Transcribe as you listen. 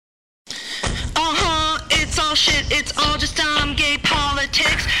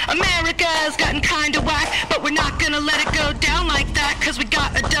let it go down like that, cause we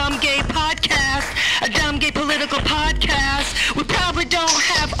got a dumb gay podcast, a dumb gay political podcast. We probably don't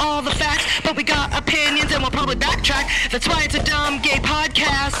have all the facts, but we got opinions and we'll probably backtrack. That's why it's a dumb gay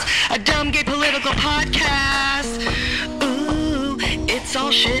podcast, a dumb gay political podcast. Ooh, it's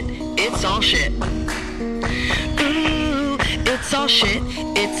all shit, it's all shit. Ooh, it's all shit,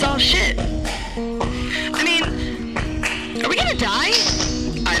 it's all shit. I mean, are we gonna die?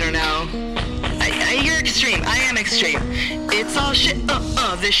 I don't know. You're extreme. I am extreme. It's all shit.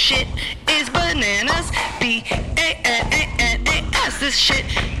 This shit is bananas. B-A-N-A-N-A-S. This shit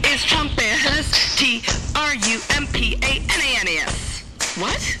is Trumpanas. Trumpanas.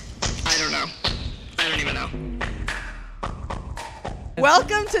 What? I don't know. I don't even know.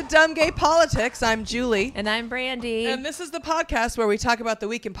 Welcome to Dumb Gay Politics. I'm Julie. And I'm Brandy. And this is the podcast where we talk about the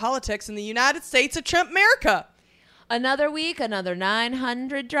week in politics in the United States of Trump America. Another week, another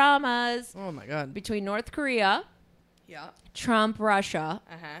 900 dramas. Oh my God. Between North Korea, Trump, Russia,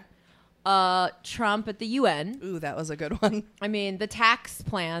 Trump at the UN. Ooh, that was a good one. I mean, the tax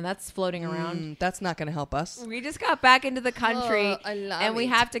plan that's floating around. That's not going to help us. We just got back into the country, and we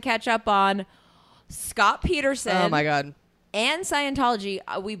have to catch up on Scott Peterson. Oh my God. And Scientology.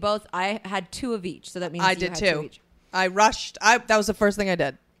 I had two of each, so that means I you did had too. two of each. I rushed. That was the first thing I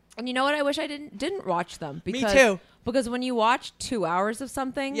did. And you know what? I wish I didn't watch them. Because, Me too. Because when you watch 2 hours of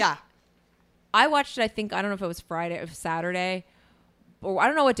something, I watched it. I don't know if it was Friday or Saturday, or I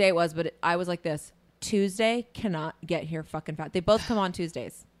don't know what day it was, but I was like this: Tuesday cannot get here fucking fast. They both come on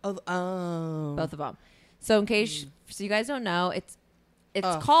Tuesdays. Oh. Both of them. So in case so you guys don't know, it's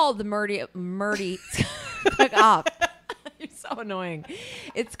called the Murdy. Fuck off. You're so annoying.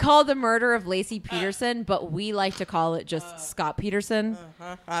 It's called The Murder of Lacey Peterson, but we like to call it just Scott Peterson.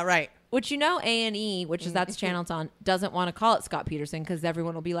 All right. Which, you know, A&E, which is that's the channel it's on, doesn't want to call it Scott Peterson because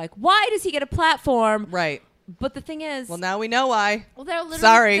everyone will be like, why does he get a platform? Right. But the thing is... Well, now we know why. Well, they're literally,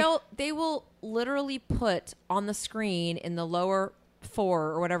 Sorry. They will literally put on the screen in the lower 4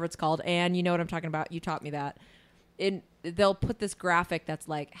 or whatever it's called, and you know what I'm talking about. You taught me that. They'll put this graphic that's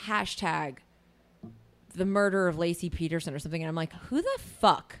like, hashtag the murder of Lacey Peterson or something. And I'm like, who the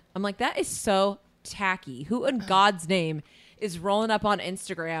fuck? I'm like, that is so tacky. Who in God's name is rolling up on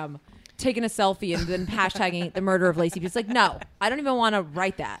Instagram, taking a selfie and then hashtagging the murder of Lacey Peterson? It's like, no, I don't even want to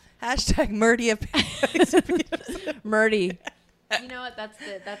write that. Hashtag Murdy of Lacey Peterson. Murdy. You know what? That's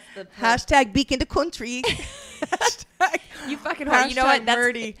the Hashtag Beacon to Country. Hashtag you fucking hard. You know what? That's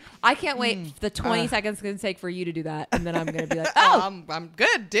Murdy. I can't wait the 20 seconds it's going to take for you to do that. And then I'm going to be like, I'm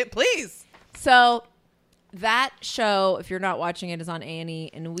good. Please. So that show, if you're not watching it, is on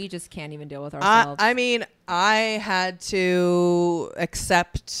A&E, and we just can't even deal with ourselves. I mean, I had to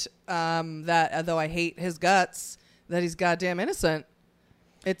accept that, although I hate his guts, that he's goddamn innocent.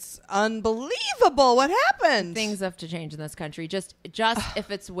 It's unbelievable what happened. Things have to change in this country. Just if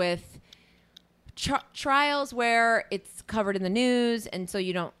it's with trials where it's covered in the news, and so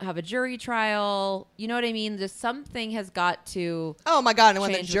you don't have a jury trial. You know what I mean? Just something has got to. Oh my God! And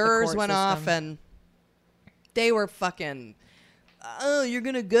when the change with jurors court went system. off and they were fucking, oh, you're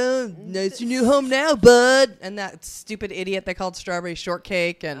gonna go. It's your new home now, bud. And that stupid idiot they called Strawberry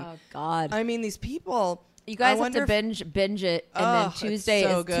Shortcake. And Oh God! I mean, these people. You guys I have to wonder binge it, and then it's Tuesday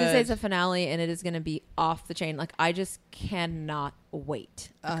so is good. Tuesday's the finale, and it is going to be off the chain. Like, I just cannot wait.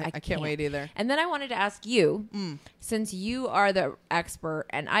 I can't wait either. And then I wanted to ask you, since you are the expert,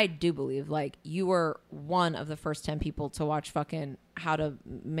 and I do believe like you were one of the first 10 people to watch fucking How to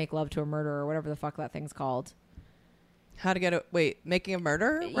Make Love to a Murderer or whatever the fuck that thing's called. How to get a Making a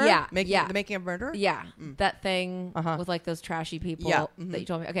Murder? Yeah, The Making of Murder. Yeah, that thing with like those trashy people Yeah. that you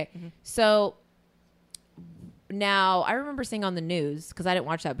told me. Okay, so. Now, I remember seeing on the news, because I didn't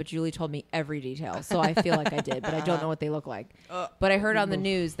watch that, but Julie told me every detail, so I feel like I did, but I don't know what they look like. But I heard on the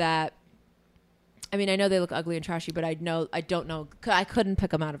news that, I mean, I know they look ugly and trashy, but I don't know, I couldn't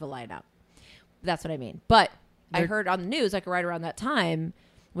pick them out of a lineup. That's what I mean. But I heard on the news, like right around that time,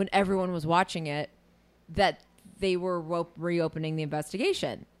 when everyone was watching it, that they were reopening the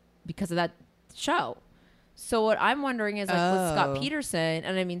investigation because of that show. So what I'm wondering is, like, with Scott Peterson,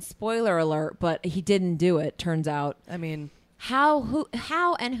 and I mean, spoiler alert, but he didn't do it, turns out. I mean, how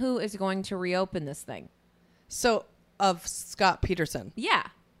and who is going to reopen this thing? So, of Scott Peterson. Yeah.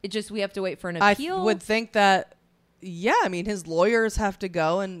 We have to wait for an appeal. I would think that, I mean, his lawyers have to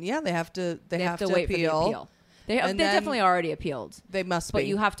go, and they have to wait appeal. For the appeal. They definitely already appealed. They must but be.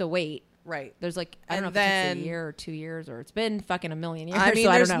 you have to wait. Right. There's like, I don't know if it's a year or 2 years, or it's been fucking a million years. I mean,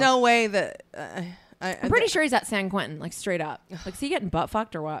 so there's I don't know. no way that... I'm pretty sure he's at San Quentin, like straight up. Like, is he getting butt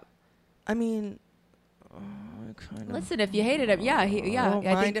fucked or what? I mean, listen, if you hated him, I don't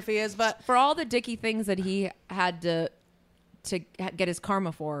mind if he is, but for all the dicky things that he had to get his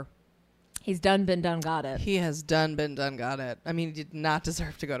karma for. He's done, been done, got it. He has done, been done, got it. I mean, he did not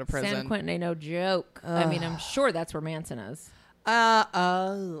deserve to go to prison. San Quentin ain't no joke. I mean, I'm sure that's where Manson is.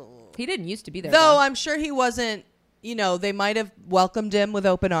 He didn't used to be there. Though I'm sure he wasn't, they might have welcomed him with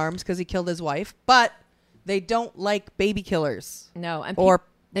open arms because he killed his wife, but they don't like baby killers. No. And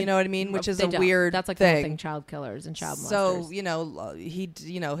you know what I mean? Which is a don't. weird That's like thing. the whole thing, child killers and child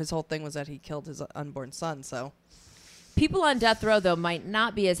molesters. So, his whole thing was that he killed his unborn son, so. People on death row, though, might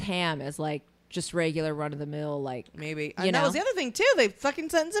not be as ham as, like, just regular run-of-the-mill, like... Maybe. And that was the other thing, too. They fucking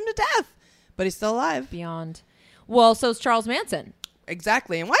sentenced him to death. But he's still alive. Beyond. Well, so is Charles Manson.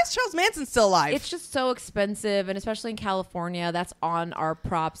 Exactly. And why is Charles Manson still alive? It's just so expensive, and especially in California, that's on our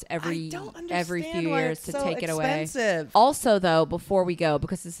props every few years to take it away. Also, though, before we go,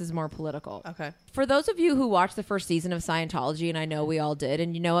 because this is more political. Okay. For those of you who watched the first season of Scientology, and I know we all did,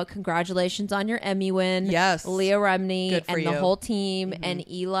 and you know what? Congratulations on your Emmy win. Yes. Leah Remini and the you. whole team, and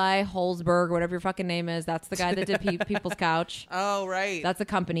Eli Holzberg, whatever your fucking name is. That's the guy that did People's Couch. Oh, right. That's a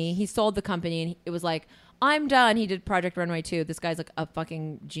company. He sold the company, and it was like, I'm done. He did Project Runway 2. This guy's like a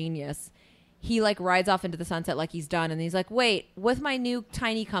fucking genius. He like rides off into the sunset like he's done. And he's like, wait, with my new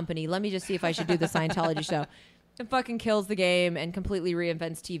tiny company, let me just see if I should do the Scientology show. And fucking kills the game and completely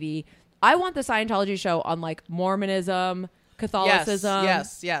reinvents TV. I want the Scientology show on like Mormonism, Catholicism.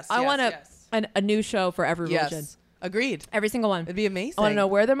 Yes. I want a new show for every religion. Yes. Agreed. Every single one. It'd be amazing. I want to know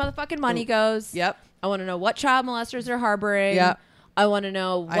where their motherfucking money goes. Yep. I want to know what child molesters they're harboring. Yep. I want to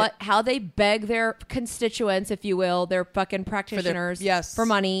know how they beg their constituents, if you will, their fucking practitioners for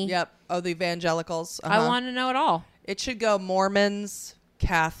money. Yep. Oh, the evangelicals. I want to know it all. It should go Mormons,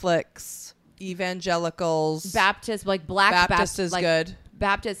 Catholics, evangelicals, Baptists, like black Baptist is like good.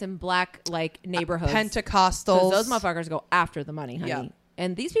 Baptists in black like neighborhoods. Pentecostals. Those motherfuckers go after the money, honey. Yeah.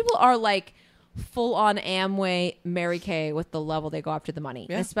 And these people are like full on Amway, Mary Kay with the level they go after the money,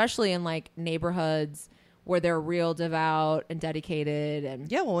 especially in like neighborhoods where they're real devout and dedicated. And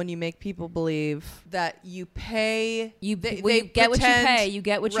well, when you make people believe that you pay, you get what you pay, you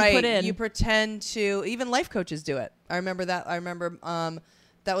get what you put in. You pretend to. Even life coaches do it. I remember that.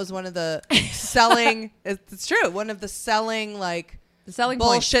 That was one of the selling. It's true. One of the selling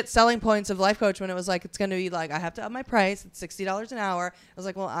bullshit selling points of life coach, when it was like, it's going to be like, I have to up my price. It's $60 an hour. I was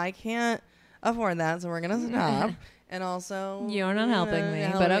like, well, I can't afford that, so we're going to stop. And also, you're not helping me,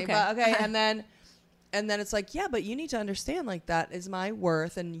 but okay. And then it's like, yeah, but you need to understand, like, that is my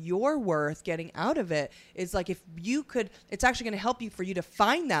worth, and your worth getting out of it is like, if you could, it's actually going to help you for you to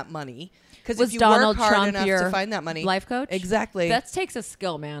find that money. Because if you Donald work hard Trump enough your to find that money, life coach, exactly. That takes a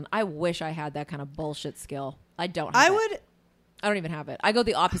skill, man. I wish I had that kind of bullshit skill. I don't. I don't even have it. I go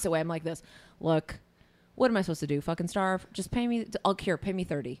the opposite way. I'm like this. Look, what am I supposed to do? Fucking starve? Just pay me. Pay me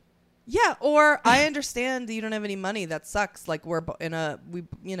 $30. Yeah, or I understand that you don't have any money. That sucks. Like you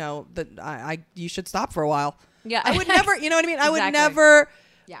should stop for a while. Yeah, I would never. You know what I mean? I would never.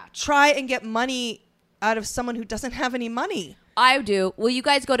 Try and get money out of someone who doesn't have any money. I do. Will you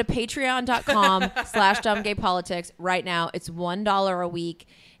guys go to patreon.com/dumbgaypolitics right now? It's $1 a week.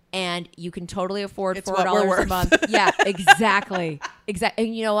 And you can totally afford $4 a month. Yeah, exactly.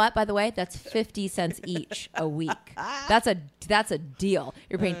 And you know what? By the way, that's 50 cents each a week. That's a deal.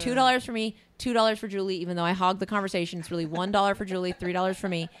 You're paying $2 for me, $2 for Julie. Even though I hog the conversation, it's really $1 for Julie, $3 for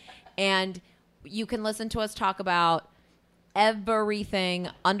me. And you can listen to us talk about everything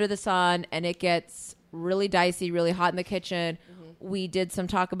under the sun, and it gets really dicey, really hot in the kitchen. We did some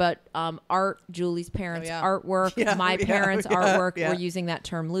talk about art, Julie's parents' artwork, my parents' artwork. We're using that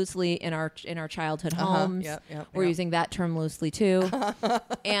term loosely in our childhood homes. We're using that term loosely too.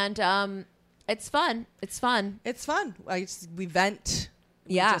 And it's fun. It's fun. We vent.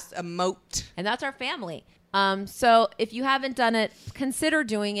 We just emote. And that's our family. So if you haven't done it, consider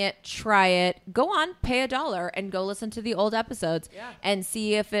doing it. Try it. Go on, pay $1 and go listen to the old episodes and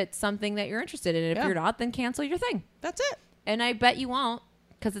see if it's something that you're interested in. And if you're not, then cancel your thing. That's it. And I bet you won't,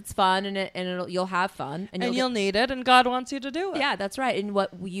 because it's fun and you'll have fun. And you'll need it, and God wants you to do it. Yeah, that's right. And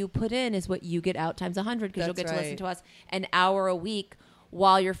what you put in is what you get out times 100, because you'll get to listen to us an hour a week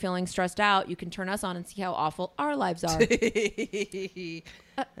while you're feeling stressed out. You can turn us on and see how awful our lives are.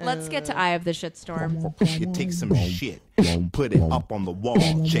 Let's get to Eye of the Shitstorm. You take some shit, put it up on the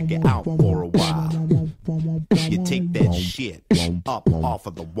wall, check it out for a while. You take that shit up off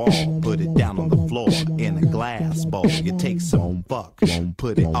of the wall, put it down on the floor in a glass bowl. You take some fuck,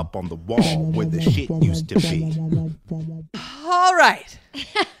 put it up on the wall where the shit used to be. All right.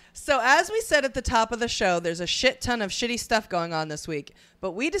 So as we said at the top of the show, there's a shit ton of shitty stuff going on this week,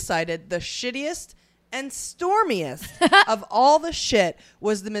 but we decided the shittiest and stormiest of all the shit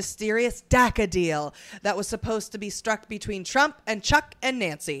was the mysterious DACA deal that was supposed to be struck between Trump and Chuck and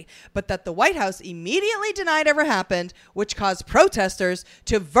Nancy, but that the White House immediately denied ever happened, which caused protesters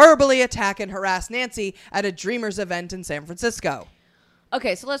to verbally attack and harass Nancy at a Dreamers event in San Francisco.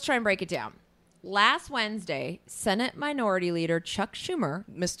 Okay, so let's try and break it down. Last Wednesday, Senate Minority Leader Chuck Schumer,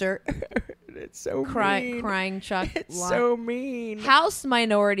 Mr. It's so mean. crying Chuck. It's so mean. House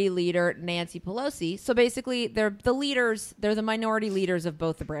Minority Leader Nancy Pelosi. So basically, they're the leaders. They're the minority leaders of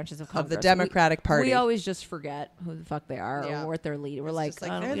both the branches of Congress. Of the Democratic Party. We always just forget who the fuck they are Yeah. or what their leader. We're like,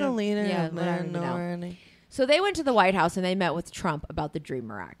 they're the leader Yeah, of I don't even know. minority. So they went to the White House and they met with Trump about the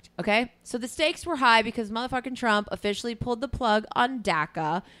Dreamer Act. Okay? So the stakes were high because motherfucking Trump officially pulled the plug on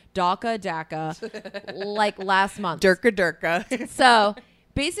DACA, like last month. Durka. So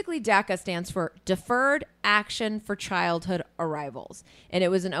basically, DACA stands for Deferred Action for Childhood Arrivals. And it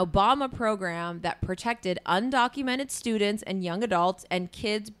was an Obama program that protected undocumented students and young adults and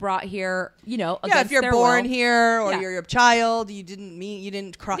kids brought here, against if you're their born will. here or Yeah. you're a child, you didn't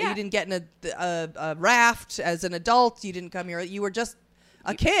get in a raft as an adult, you didn't come here, you were just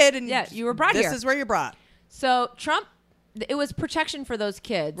a kid and you were brought this here. is where you're brought. So Trump, it was protection for those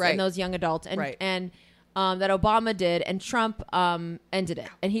kids Right. and those young adults, and Right. that Obama did, and Trump ended it,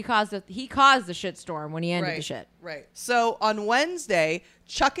 and he caused the shitstorm when he ended the shit. Right. So on Wednesday,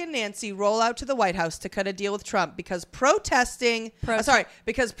 Chuck and Nancy roll out to the White House to cut a deal with Trump because protecting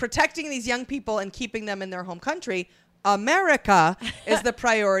these young people and keeping them in their home country, America, is the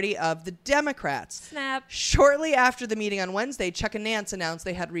priority of the Democrats. Snap. Shortly after the meeting on Wednesday, Chuck and Nance announced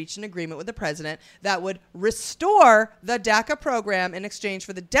they had reached an agreement with the president that would restore the DACA program in exchange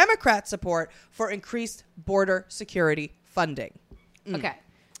for the Democrat support for increased border security funding. Okay.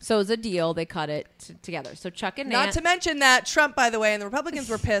 So it was a deal. They cut it together. So Chuck and Not Nance, to mention that Trump, by the way, and the Republicans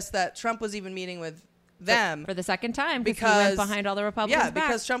were pissed that Trump was even meeting with them for the second time because he went behind all the Republicans. Yeah,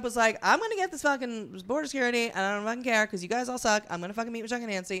 because Trump was like, I'm going to get this fucking border security and I don't fucking care because you guys all suck. I'm going to fucking meet with Chuck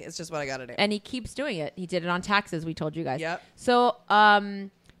and Nancy. It's just what I got to do. And he keeps doing it. He did it on taxes. We told you guys. Yep. So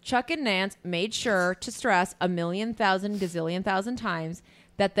Chuck and Nance made sure to stress 1,000,000 gazillion thousand times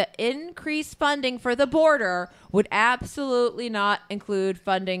that the increased funding for the border would absolutely not include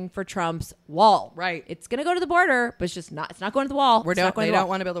funding for Trump's wall. Right. It's going to go to the border, but it's not going to the wall. They don't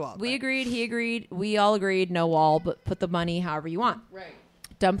want to build a wall. We agreed. He agreed. We all agreed. No wall, but put the money however you want. Right.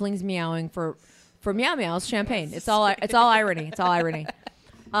 Dumplings meowing for meow meows champagne. It's all irony. It's all irony.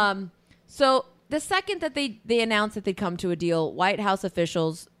 So the second that they announced that they'd come to a deal, White House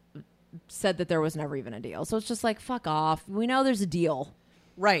officials said that there was never even a deal. So it's just like, fuck off. We know there's a deal.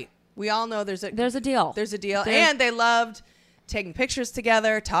 Right. We all know there's a deal. There's a deal. And they loved taking pictures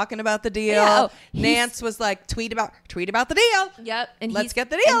together, talking about the deal. Yeah, Nance was like, tweet about the deal. Yep. And let's get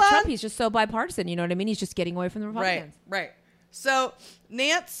the deal and on. Trump, he's just so bipartisan. You know what I mean? He's just getting away from the Republicans. Right. So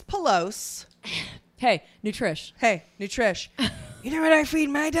Nance Pelosi. Hey, Nutrish. You know what I feed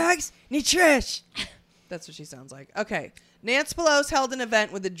my dogs? Nutrish. That's what she sounds like. Okay. Nance Pelosi held an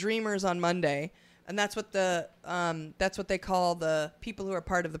event with the Dreamers on Monday, and that's what they call the people who are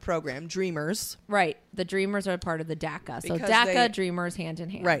part of the program, Dreamers. Right. The Dreamers are part of the DACA. So Because DACA, Dreamers, hand in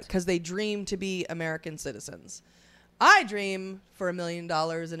hand. Right, because they dream to be American citizens. I dream for $1 million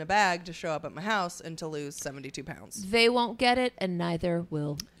in a bag to show up at my house and to lose 72 pounds. They won't get it, and neither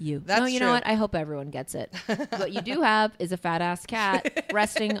will you. That's you true. know what? I hope everyone gets it. What you do have is a fat ass cat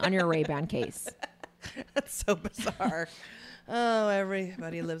resting on your Ray-Ban case. That's so bizarre. Oh,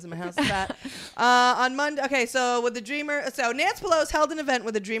 everybody lives in my house is fat. On Monday, okay, so with the Dreamer, so Nance Pelosi held an event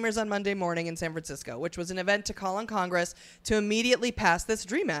with the Dreamers on Monday morning in San Francisco, which was an event to call on Congress to immediately pass this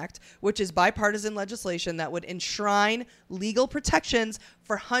Dream Act, which is bipartisan legislation that would enshrine legal protections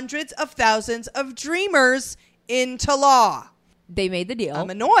for hundreds of thousands of Dreamers into law. They made the deal.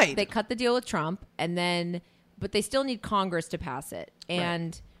 I'm annoyed. They cut the deal with Trump, but they still need Congress to pass it,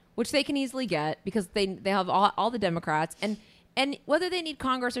 which they can easily get because they have all the Democrats. And whether they need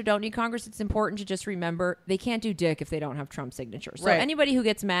Congress or don't need Congress, it's important to just remember they can't do dick if they don't have Trump's signature. So anybody who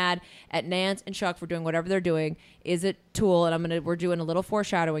gets mad at Nance and Chuck for doing whatever they're doing is a tool. And we're doing a little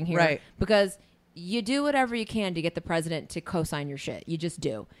foreshadowing here, right? Because you do whatever you can to get the president to co-sign your shit. You just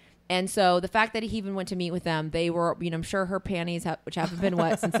do. And so the fact that he even went to meet with them, they were, I'm sure her panties, which haven't been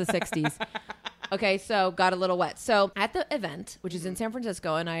wet since the 60s. Okay, so got a little wet. So at the event, which is in San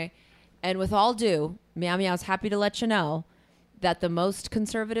Francisco, and with all due, Meow Meow's happy to let you know that the most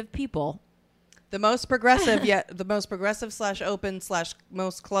conservative people, the most progressive / open /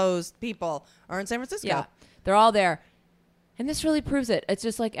 most closed people are in San Francisco. Yeah, they're all there. And this really proves it. It's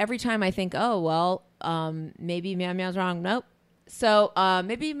just like every time I think, oh, well, maybe Meow Meow's wrong. Nope. So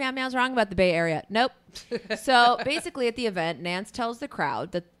maybe Meow Meow's wrong about the Bay Area. Nope. So basically at the event, Nance tells the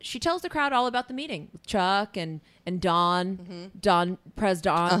crowd all about the meeting with Chuck and Don, Pres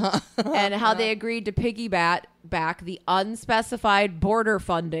Don, and how they agreed to piggyback back the unspecified border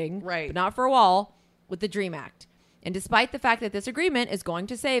funding, right, but not for a wall, with the DREAM Act. And despite the fact that this agreement is going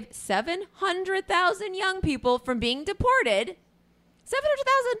to save 700,000 young people from being deported,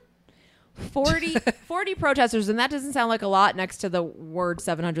 700,000. 40 protesters, and that doesn't sound like a lot next to the word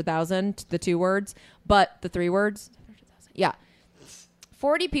 700,000, the 2 words, but the 3 words, yeah,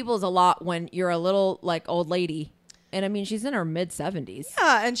 40 people is a lot when you're a little like old lady, and I mean she's in her mid-70s.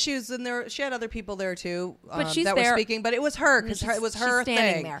 Yeah, and she was in there. She had other people there too, but she's that there, were speaking. But it was her because it was her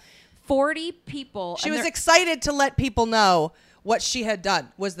thing. There. 40 people. She was excited to let people know what she had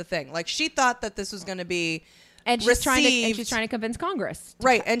done. Was the thing. Like she thought that this was going to be. And she's trying to convince Congress.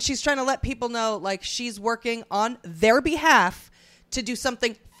 Right. And she's trying to let people know, like, she's working on their behalf to do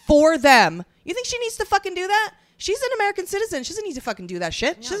something for them. You think she needs to fucking do that? She's an American citizen. She doesn't need to fucking do that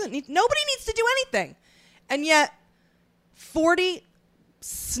shit. No. Nobody needs to do anything. And yet, 40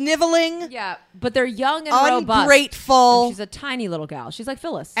 sniveling. Yeah, but they're young and ungrateful. And she's a tiny little gal. She's like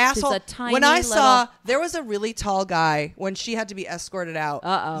Phyllis. Asshole. She's a tiny when I saw, there was a really tall guy, when she had to be escorted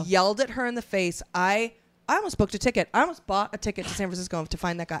out, yelled at her in the face. I almost booked a ticket. I almost bought a ticket to San Francisco to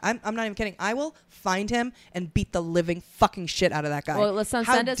find that guy. I'm not even kidding. I will find him and beat the living fucking shit out of that guy. Well, listen,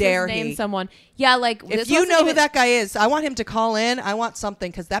 How send us dare his name, he? someone. Yeah, like if you know who that guy is, I want him to call in. I want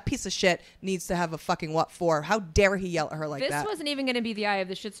something because that piece of shit needs to have a fucking what for. How dare he yell at her like that? This wasn't even going to be the eye of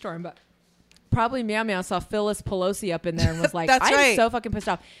the shitstorm, but probably Meow Meow saw Phyllis Pelosi up in there and was like, I'm so fucking pissed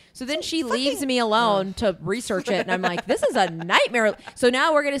off. So then she leaves me alone to research it. And I'm like, this is a nightmare. So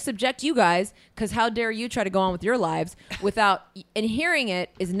now we're going to subject you guys, because how dare you try to go on with your lives without, and hearing it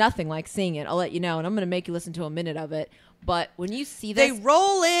is nothing like seeing it. I'll let you know. And I'm going to make you listen to a minute of it. But when you see this, they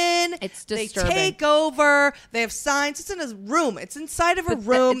roll in. It's disturbing. They take over. They have signs. It's in a room. It's inside of a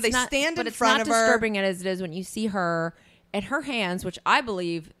room. They stand in front of her. But it's not disturbing as it is when you see her and her hands, which I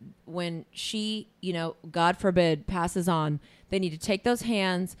believe when she, God forbid, passes on, they need to take those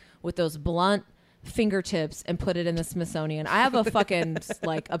hands with those blunt fingertips and put it in the Smithsonian. I have a fucking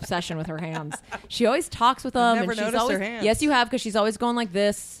obsession with her hands. She always talks with them. I've never noticed her hands. Yes, you have, because she's always going like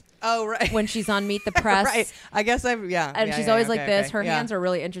this. Oh, right. When she's on Meet the Press. Right. I guess And she's always like this. Her hands are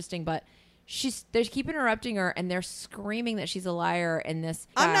really interesting, but they keep interrupting her, and they're screaming that she's a liar. And this.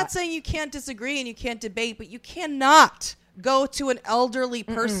 I'm not saying you can't disagree and you can't debate, but you cannot go to an elderly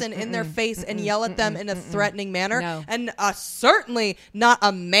person in their face and yell at them in a threatening manner. No. And certainly not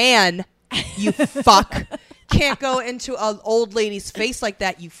a man, you fuck, can't go into an old lady's face like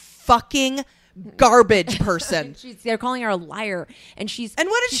that, you fucking garbage person. They're calling her a liar, and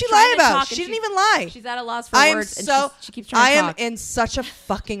what did she lie about? She didn't even lie. She's at a loss for words. She keeps trying to talk. I am in such a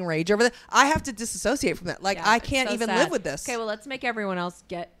fucking rage over that. I have to disassociate from that. I can't even live with this. Okay, well, let's make everyone else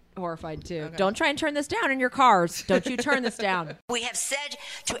get horrified too. Okay. Don't try and turn this down in your cars. Don't you turn this down. We have said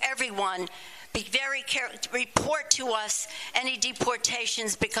to everyone, be very careful. Report to us any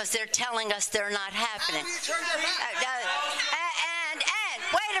deportations, because they're telling us they're not happening. And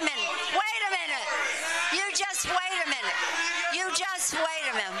wait a minute. You just wait a minute.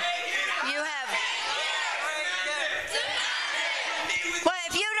 You have. Well,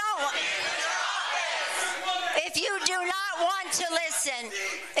 if you do not want to listen,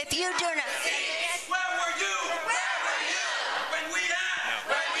 if you do not. Where were you? When we asked?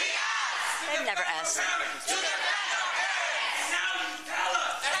 They've never asked. Now you tell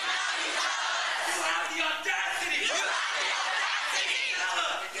us. You have the audacity.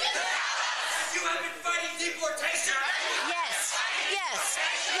 You have been fighting deportation.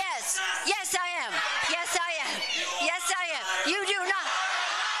 Yes, I am. You do not.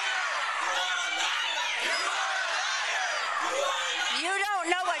 You don't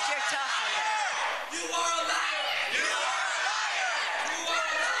know what you're talking about. You are a liar.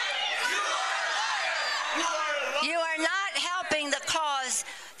 You are not helping the cause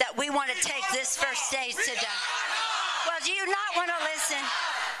that we want to take this first stage today. Well, do you not want to listen?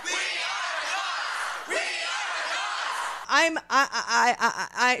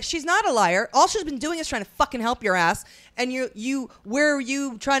 She's not a liar. All she's been doing is trying to fucking help your ass. And where are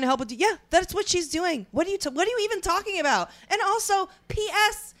you trying to help with? Yeah, that's what she's doing. What are you even talking about? And also,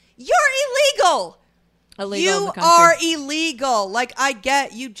 P.S., you're illegal. You are illegal. I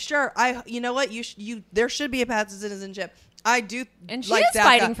get you. Sure. You know what? There should be a path to citizenship. I do, and she like is DACA,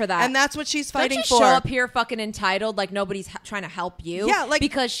 fighting for that, and that's what she's fighting Don't you for. show up here fucking entitled like nobody's trying to help you. Yeah, like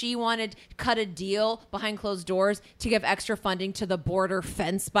because she wanted cut a deal behind closed doors to give extra funding to the border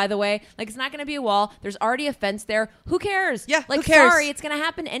fence. By the way, like it's not going to be a wall. There's already a fence there. Who cares? Yeah, like who cares? sorry, it's going to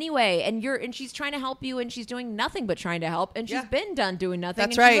happen anyway. And she's trying to help you, and she's doing nothing but trying to help, and she's been done doing nothing.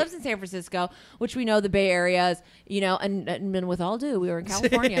 That's and right. She lives in San Francisco, which we know the Bay Area is, and with all due, we were in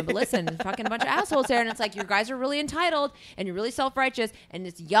California, but listen, fucking a bunch of assholes there, and it's like you guys are really entitled and you're really self-righteous. And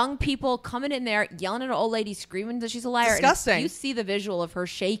it's young people coming in there yelling at an old lady, screaming that she's a liar. Disgusting. And you see the visual of her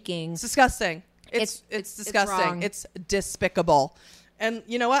shaking. It's disgusting. It's disgusting. It's despicable. And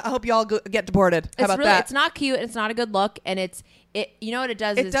you know what? I hope you all get deported. How about that? It's not cute. It's not a good look. And you know what it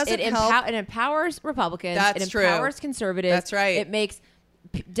does? It empowers Republicans. That's it empowers conservatives. That's right. It makes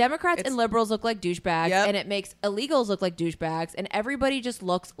Democrats and liberals look like douchebags, and it makes illegals look like douchebags, and everybody just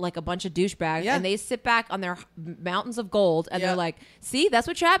looks like a bunch of douchebags, and they sit back on their mountains of gold, and they're like, see, that's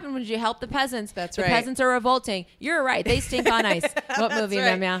what happened when you help the peasants. That's the right. peasants are revolting. You're right. They stink on ice. What movie,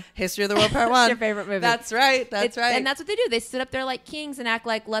 right. Memia? History of the World Part 1. What's your favorite movie? That's right. That's right. And that's what they do. They sit up there like kings and act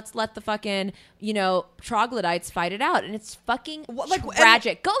like, let's let the fucking, troglodytes fight it out. And it's fucking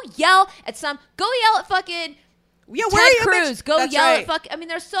tragic. Go yell at fucking where Ted are you, Cruz. Mitch? Go That's yell right. at fuck. I mean,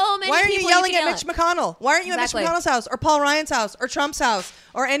 there's so many Why aren't people you yelling at yell Mitch McConnell? Why aren't you Exactly. at Mitch McConnell's house or Paul Ryan's house or Trump's house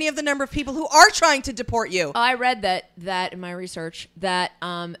or any of the number of people who are trying to deport you? Oh, I read that in my research that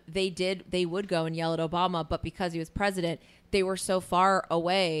they would go and yell at Obama, but because he was president, they were so far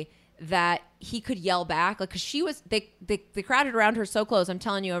away that he could yell back, like, because they crowded around her so close. I'm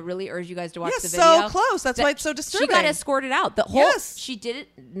telling you, I really urge you guys to watch the video. So close. That's why it's so disturbing. She got escorted out. The whole she did it.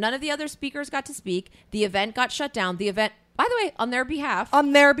 None of the other speakers got to speak. The event got shut down. The event, by the way, on their behalf,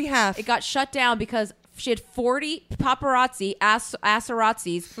 it got shut down because she had 40 paparazzi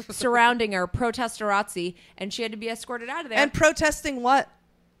assarazzis surrounding her, protesterazzi, and she had to be escorted out of there. And protesting what?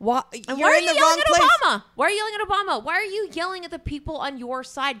 Why are you yelling at Obama? Why are you yelling at Obama? Why are you yelling at the people on your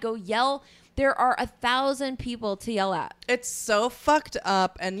side? Go yell. There are 1,000 people to yell at. It's so fucked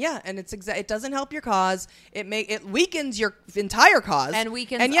up, and it doesn't help your cause. It weakens your entire cause, and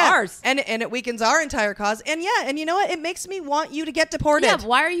weakens ours, and it weakens our entire cause. And you know what? It makes me want you to get deported. Yeah,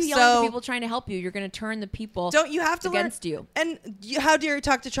 why are you yelling at people trying to help you? You're going to turn the people. Don't you have to against learn, you? And how dare you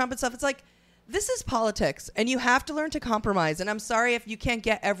talk to Trump and stuff? It's like, this is politics, and you have to learn to compromise. And I'm sorry if you can't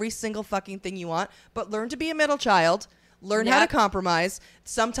get every single fucking thing you want, but learn to be a middle child. Learn how to compromise.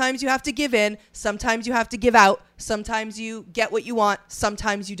 Sometimes you have to give in. Sometimes you have to give out. Sometimes you get what you want.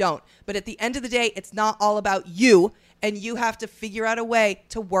 Sometimes you don't. But at the end of the day, it's not all about you, and you have to figure out a way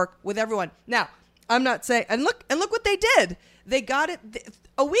to work with everyone. Now, I'm not saying, and look what they did. They got it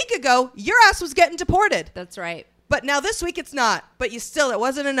a week ago. Your ass was getting deported. That's right. But now this week it's not. But it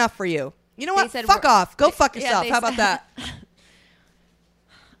wasn't enough for you. You know what? Said fuck off. Go fuck yourself. How about that?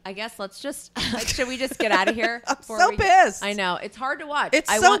 I guess let's just should we just get out of here? I'm so pissed. I know. It's hard to watch.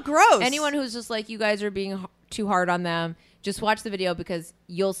 It's so gross. Anyone who's just like, you guys are being too hard on them, just watch the video, because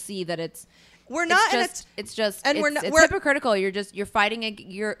you'll see that it's hypocritical. You're fighting.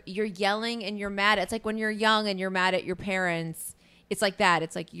 You're yelling and you're mad. It's like when you're young and you're mad at your parents. It's like that.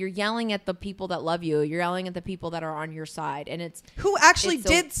 It's like you're yelling at the people that love you. You're yelling at the people that are on your side, and who actually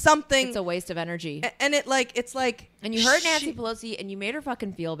did something. It's a waste of energy. And it's like, and you hurt Nancy Pelosi, and you made her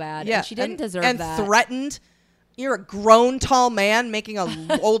fucking feel bad. Yeah, and she didn't deserve and that. Threatened. You're a grown, tall man making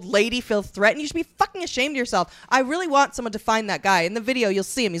a old lady feel threatened. You should be fucking ashamed of yourself. I really want someone to find that guy. In the video, you'll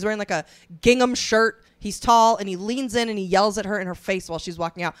see him. He's wearing like a gingham shirt. He's tall, and he leans in and he yells at her in her face while she's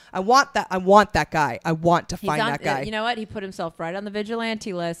walking out. I want that guy. I want to find that guy. You know what? He put himself right on the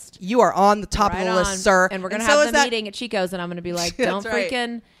vigilante list. You are on the top of the list, sir. And we're going to have the meeting at Chico's, and I'm going to be like, don't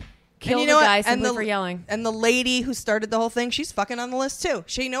freaking kill the guy simply for yelling. And the lady who started the whole thing, she's fucking on the list, too.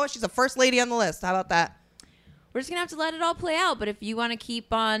 You know what? She's the first lady on the list. How about that? We're just going to have to let it all play out. But if you want to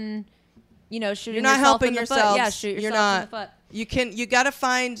keep on, shooting You're not yourself helping in the yourself. foot, yeah, shoot yourself in the foot. You got to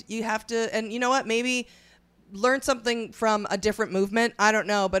find, you have to, and you know what? Maybe learn something from a different movement. I don't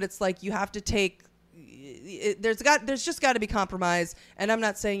know, but it's like you have to take, there's just got to be compromise. And I'm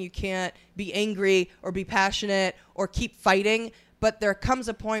not saying you can't be angry or be passionate or keep fighting, but there comes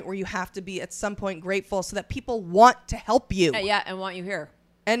a point where you have to be at some point grateful so that people want to help you. Yeah, and want you here.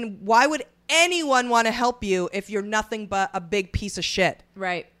 And why would anyone want to help you if you're nothing but a big piece of shit?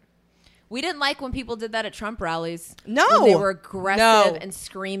 Right. We didn't like when people did that at Trump rallies. No. When they were aggressive and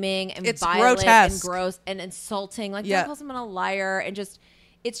screaming and violent grotesque. and gross and insulting. Like, yeah. Don't call someone a liar. And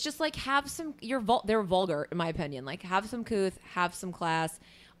it's just like, have some, they're vulgar, in my opinion. Like, have some couth, have some class.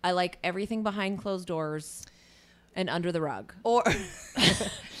 I like everything behind closed doors and under the rug. Or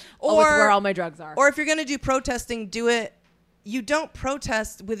where all my drugs are. Or if you're going to do protesting, do it you don't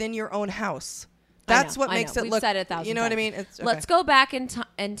protest within your own house. That's what makes it We've look. said it 1,000 You know what I times. mean? It's, Let's go back in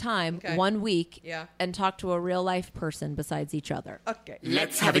time 1 week Yeah. and talk to a real life person besides each other. Okay.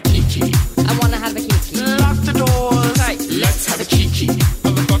 Let's have a kiki. I want to have a kiki. Lock the doors. Let's have a kiki.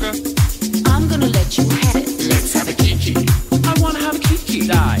 Motherfucker. I'm gonna let you have it. Let's have a kiki. I want to have a kiki.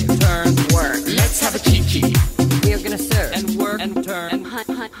 Dive, turn, work. Let's have a kiki. We are gonna serve. And work and turn. And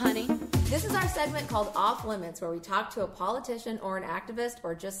honey. This is our segment called Off Limits, where we talk to a politician or an activist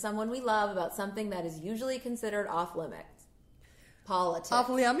or just someone we love about something that is usually considered off limits. Politics. Off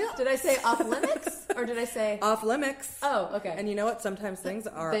limits? Did I say off limits or did I say Off limits. Oh, okay. And you know what? Sometimes things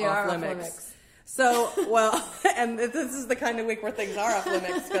are They off are off limits. limits. So, well, and this is the kind of week where things are off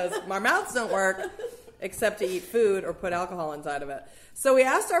limits because our mouths don't work except to eat food or put alcohol inside of it. So we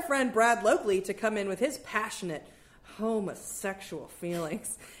asked our friend Brad Loekle to come in with his passionate homosexual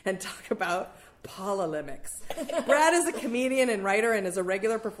feelings and talk about polylimics. Brad is a comedian and writer and is a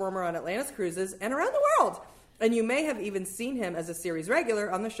regular performer on Atlantis cruises and around the world. And you may have even seen him as a series regular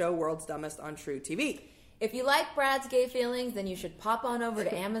on the show World's Dumbest on True TV. If you like Brad's gay feelings, then you should pop on over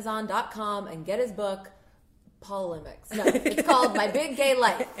to Amazon.com and get his book, Polymix. No, it's called My Big Gay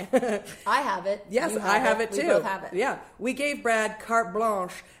Life. I have it. Yes, You I have it too. We both have it. Yeah. We gave Brad carte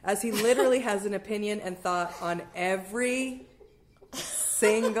blanche as he literally has an opinion and thought on every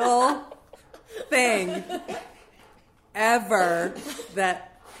single thing ever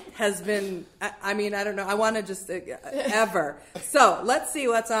that has been, I mean, I don't know. I want to just, ever. So let's see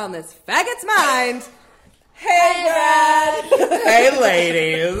what's on this faggot's mind. Hey, Brad. Hey,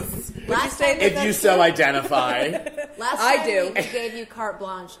 ladies. Last time If you so identify. Last I time do. we gave you carte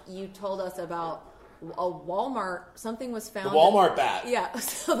blanche, you told us about a Walmart. Something was found. The Walmart bat. Yeah,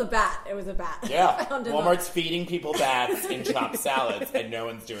 so the bat. It was a bat. Yeah. Found in Walmart's feeding people bats in chopped salads, and no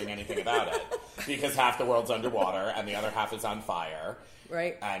one's doing anything about it. Because half the world's underwater, and the other half is on fire.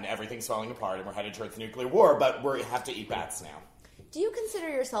 Right. And everything's falling apart, and we're headed towards nuclear war, but we have to eat bats now. Do you consider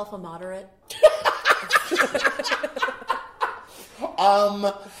yourself a moderate?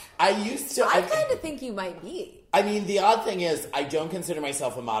 I used to... I kind of think you might be. I mean, the odd thing is, I don't consider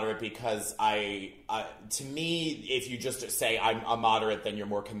myself a moderate because to me, if you just say I'm a moderate, then you're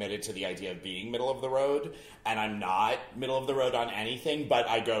more committed to the idea of being middle of the road. And I'm not middle of the road on anything, but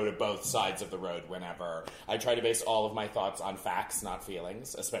I go to both sides of the road whenever. I try to base all of my thoughts on facts, not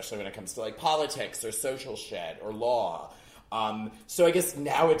feelings, especially when it comes to like politics or social shit or law. So I guess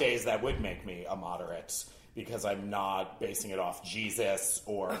nowadays that would make me a moderate. Because I'm not basing it off Jesus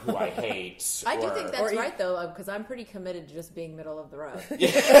or who I hate. I do think that's right, though, because I'm pretty committed to just being middle of the road. Yeah.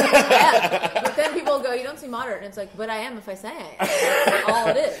 Yeah. But then people go, you don't seem moderate. And it's like, but I am if I say I am. That's all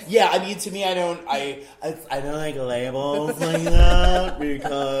it is. Yeah, I mean, to me, I don't like labels like that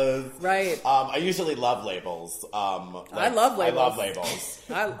because... Right. I usually love labels. I love labels. I love labels.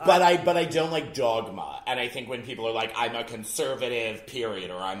 But I don't like dogma. And I think when people are like, I'm a conservative,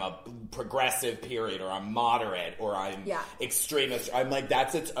 period, or I'm a progressive, period, or I'm moderate, or I'm extremist, I'm like,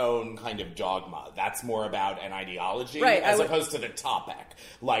 that's its own kind of dogma. That's more about an ideology, right, as opposed to the topic.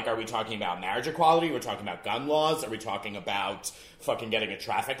 Like, are we talking about marriage equality? Are we talking about gun laws? Are we talking about fucking getting a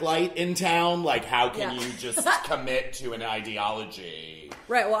traffic light in town? Like, how can you just commit to an ideology?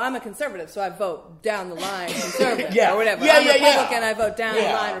 Right, well, I'm a conservative, so I vote down the line conservative or whatever. Yeah, I'm a Republican, I vote down the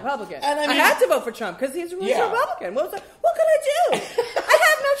line Republican. And I mean, had to vote for Trump because he's a Republican. What could I do? I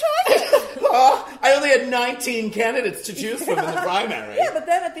have no choices. I only had 19 candidates to choose from in the primary. Yeah, but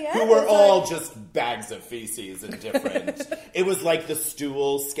then at the end, who were all just bags of feces and different. It was like the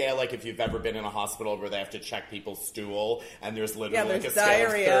stool scale, like if you've ever been in a hospital where they have to check people's stool, and there's literally like a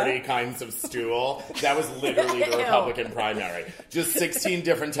diarrhea. scale of 30 kinds of stool. That was literally the Republican primary. Just 16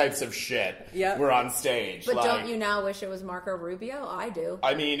 different types of shit were on stage. But don't you now wish it was Marco Rubio? I do.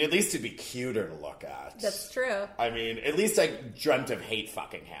 I mean, at least it'd be cuter to look at. That's true. I mean, at least I dreamt of hate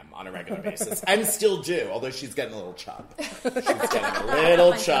fucking him on a regular basis. And still do, although she's getting a little chub. She's getting a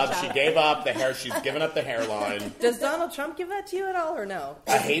little chub. She gave up the hair. She's given up the hairline. Does Donald Trump give that to you at all, or no?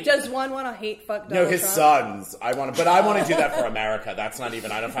 Does one want to hate fuck Donald Trump? No, his Trump? sons. I want to do that for America. That's not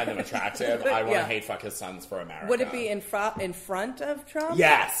even, I don't find them attractive. I want to hate fuck his sons for America. Would it be in front of Trump?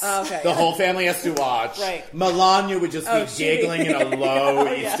 Yes. Oh, okay. The whole family has to watch. Right. Melania would just be giggling in a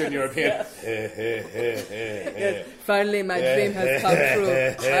low Eastern European. Yes. Finally, my dream has come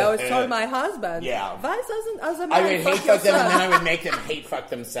true. I always told my husband. Yeah. I would hate fuck them, and then I would make them hate fuck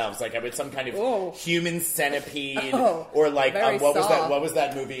themselves. Like I would some kind of human centipede, or like what was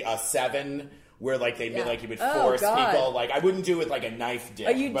that movie? Seven. Where like they made like you would force people. Like I wouldn't do it with like a knife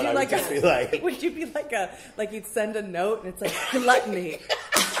dick, but I would just be like. Would you be like you'd send a note and it's like gluttony.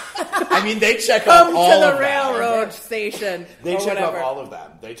 I mean, they check off Come all to the of railroad them. station. They or check off whatever. all of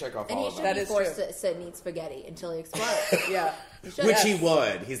them. They check off And all he of them. shouldn't be is forced true. to sit and eat spaghetti until he explodes. Yeah. He should. Which he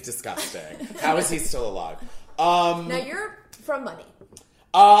would. He's disgusting. How is he still alive? Now you're from money.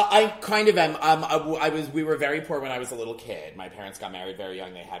 I kind of am. We were very poor when I was a little kid. My parents got married very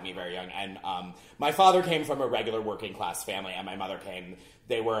young. They had me very young. And my father came from a regular working class family, and my mother came.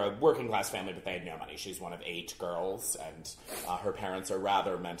 They were a working class family, but they had no money. She's one of 8 girls, and her parents are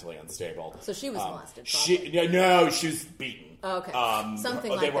rather mentally unstable. So she was molested. No, she was beaten. Oh, okay.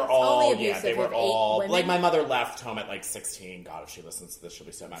 Something they like were that. all, Only yeah, abusive. they You were have 8 all, women? like my mother left home at like 16. God, if she listens to this, she'll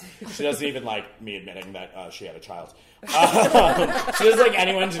be so mad. She doesn't even like me admitting that she had a child. She doesn't like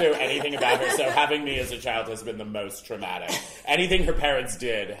anyone to know anything about her, so having me as a child has been the most traumatic. Anything her parents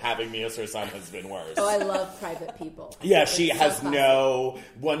did, having me as her son has been worse. Oh, I love private people. Yeah, she It's so has classic. no...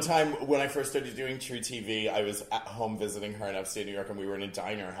 One time when I first started doing True TV, I was at home visiting her in upstate New York, and we were in a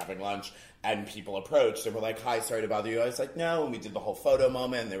diner having lunch, and people approached and were like, "Hi, sorry to bother you." I was like, "No," and we did the whole photo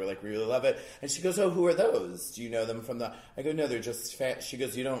moment, and they were like, "We really love it." And she goes, "Oh, who are those? Do you know them from the..." I go, "No, they're just fans." She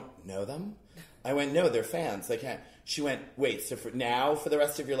goes, "You don't know them?" I went, "No, they're fans. They can't..." She went, "Wait, so for the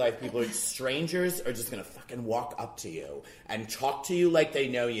rest of your life, strangers are just going to fucking walk up to you and talk to you like they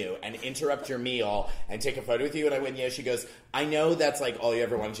know you and interrupt your meal and take a photo with you?" And I went, "Yeah." She goes, "I know that's like all you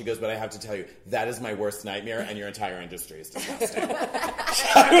ever wanted." She goes, "But I have to tell you, that is my worst nightmare, and your entire industry is disgusting."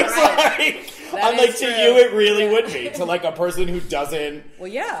 I was like, I'm like, to you it really would be. To like a person who doesn't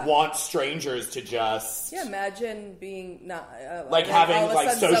want strangers to just... Yeah, imagine being not... like all having of a like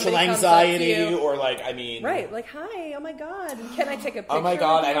sudden social somebody comes up to anxiety you. or like, I mean... Right, like, "Hi, oh my God, can I take a picture?" Oh my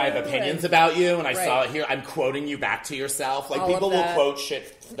God, with and I you?" have opinions about you, and I Right. saw it here. I'm quoting you back to yourself. Like, All people of will that. quote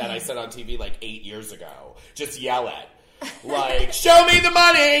shit that I said on TV like 8 years ago. Just yell it. Like, "Show me the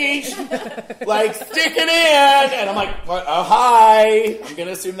money!" Like, "Stick it in!" And I'm like, "What? Oh, hi!" I'm going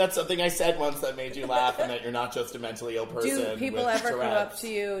to assume that's something I said once that made you laugh and that you're not just a mentally ill person. Do people with ever come up Tourette's. to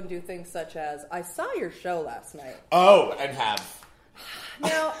you and do things such as, "I saw your show last night"? Oh, and have.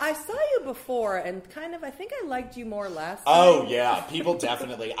 Now, I saw you before, and kind of, I think I liked you more last Oh, time. yeah. People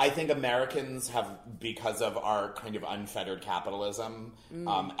definitely. I think Americans have, because of our kind of unfettered capitalism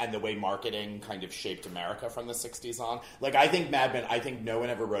and the way marketing kind of shaped America from the 60s on. Like, I think Mad Men, I think no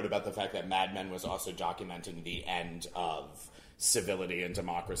one ever wrote about the fact that Mad Men was also documenting the end of civility and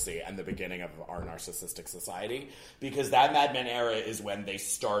democracy and the beginning of our narcissistic society, because that Mad Men era is when they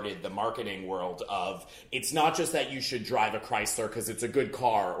started the marketing world of, it's not just that you should drive a Chrysler because it's a good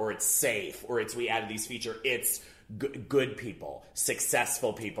car or it's safe or we added these features. It's good people,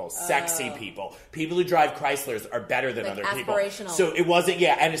 successful people, sexy people. People who drive Chryslers are better than Like other people. aspirational. So it wasn't,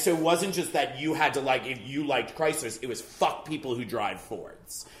 and so it wasn't just that you had to like, if you liked Chryslers, it was fuck people who drive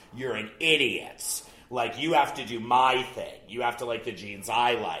Fords. You're an idiot. Like, you have to do my thing. You have to like the jeans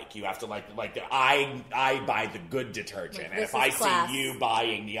I like. You have to like I buy the good detergent. Like, and this if I is class. see you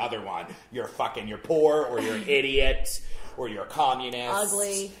buying the other one, you're poor or you're an idiot or you're a communist.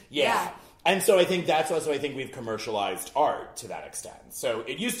 Ugly. Yeah. Yeah. And so I think that's also, I think we've commercialized art to that extent. So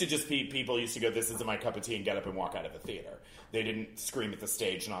it used to just be people used to go, "This isn't my cup of tea," and get up and walk out of the theater. They didn't scream at the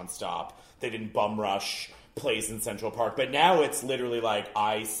stage nonstop. They didn't bum rush plays in Central Park. But now it's literally like,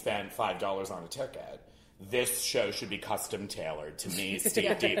 I spent $5 on a ticket. This show should be custom tailored to me,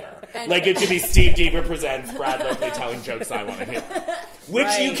 Steve Deaver. Like, it should be Steve Deaver presents Brad Loekle telling jokes I want to hear.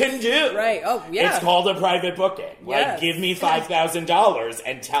 Which you can do. Right. Oh, yeah. It's called a private booking. Like, Yes. give me $5,000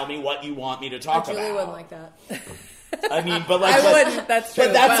 and tell me what you want me to talk Julie about. wouldn't like that. I mean, but like, I wouldn't. That's true.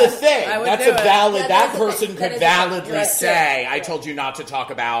 But that's a thing. I would That's do a it. valid. Yeah, that that is a person thing. could That is a thing. validly That's say, it. "I told you not to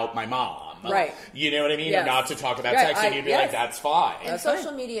talk about my mom." Right. You know what I mean? Yes. Or not to talk about Right. sex, and you'd be like, "That's fine." And That's social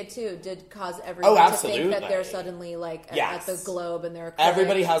fine. media too did cause everyone to think that they're absolutely. suddenly like Yes. at the Globe and they're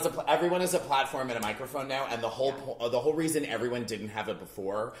Everybody has everyone has a platform and a microphone now, and the whole reason everyone didn't have it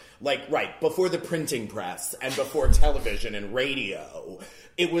before, before the printing press and before television and radio,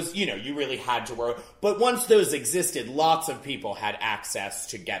 it was, you really had to work. But once those existed, lots of people had access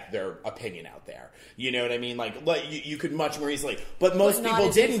to get their opinion out there. You know what I mean? Like you could much more easily. But most not people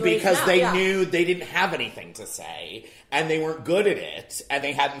as didn't easily as because now, they yeah. knew they didn't have anything to say, and they weren't good at it, and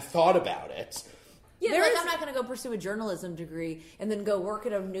they hadn't thought about it. Yeah, like I'm not going to go pursue a journalism degree and then go work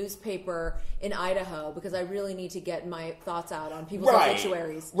at a newspaper in Idaho because I really need to get my thoughts out on people's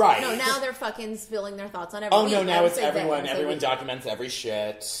obituaries. Right. No, now they're fucking spilling their thoughts on everything. Oh, no, now it's everyone. Everyone documents every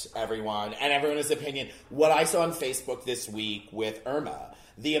shit. Everyone. And everyone has opinion. What I saw on Facebook this week with Irma,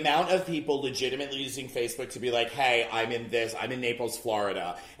 The amount of people legitimately using Facebook to be like, hey, I'm in Naples,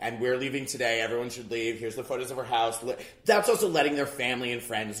 Florida, and we're leaving today. Everyone should leave. Here's the photos of our house. That's also letting their family and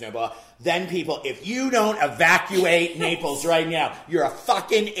friends know. Blah. Then people, if you don't evacuate Naples right now, you're a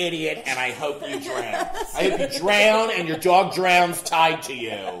fucking idiot, and I hope you drown. I hope you drown and your dog drowns tied to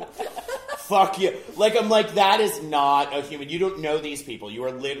you. Fuck you. Like, I'm like, that is not a human. You don't know these people. You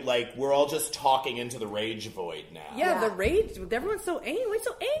are we're all just talking into the rage void now. Yeah, the rage. Everyone's so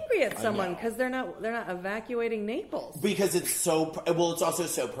angry at someone because they're not evacuating Naples. Because it's it's also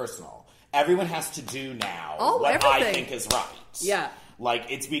so personal. Everyone has to do now everything. I think is right. Yeah. Like,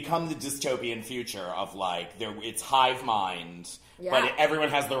 it's become the dystopian future of, like, it's hive mind, Yeah. but everyone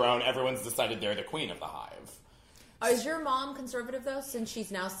has their own, everyone's decided they're the queen of the hive. Is your mom conservative, though, since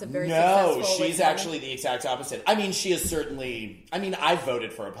she's now very successful? No, she's actually the exact opposite. I mean, she is certainly... I mean, I've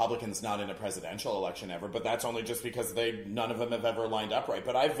voted for Republicans not in a presidential election ever, but that's only just because none of them have ever lined up right.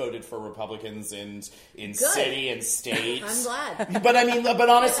 But I've voted for Republicans in city and state. I'm glad. But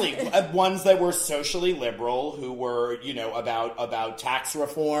honestly, ones that were socially liberal, who were, about tax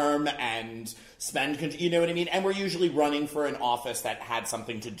reform and you know what I mean? And we're usually running for an office that had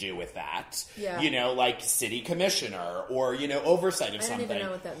something to do with that. Yeah. Like city commissioner or, oversight of something. I don't even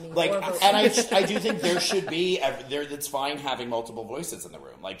know what that means. Like, and I do think there should be, it's fine having multiple voices in the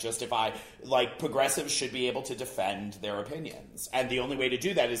room. Like, progressives should be able to defend their opinions. And the only way to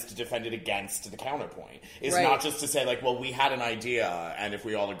do that is to defend it against the counterpoint. It's not just to say, like, well, we had an idea, and if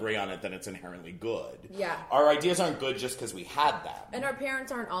we all agree on it, then it's inherently good. Yeah. Our ideas aren't good just because we had them. And our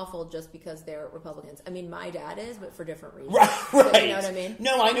parents aren't awful just because they're Republicans. I mean, my dad is, but for different reasons. Right. So, you know what I mean?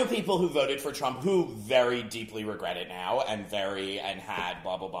 No, I know people who voted for Trump who very deeply regret it now and had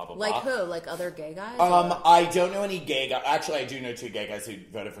blah, blah, blah, blah, Like blah. who? Like other gay guys? I don't know any gay guys. Actually, I do know 2 gay guys who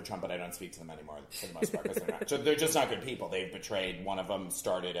voted for Trump, but I don't speak to them anymore for the most part because they're just not good people. They've betrayed. One of them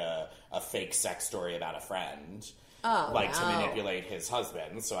started a fake sex story about a friend. To manipulate his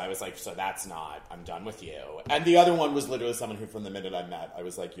husband. So I was like, I'm done with you. And the other one was literally someone who from the minute I met, I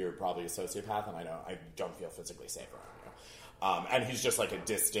was like, you're probably a sociopath and I don't feel physically safe around you. And he's just like a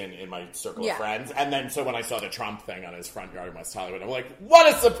distant in my circle of friends. And then so when I saw the Trump thing on his front yard in West Hollywood, I'm like,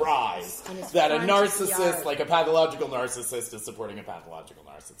 what a surprise that a narcissist, like a pathological narcissist, is supporting a pathological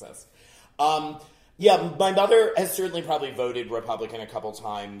narcissist. Yeah, my mother has certainly probably voted Republican a couple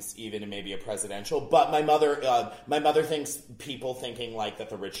times, even in maybe a presidential. But my mother thinks people thinking like that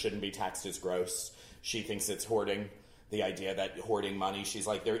the rich shouldn't be taxed is gross. She thinks it's hoarding. The idea that hoarding money, she's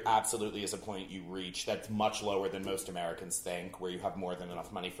like, there absolutely is a point you reach that's much lower than most Americans think, where you have more than enough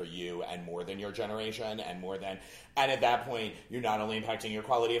money for you and more than your generation and at that point, you're not only impacting your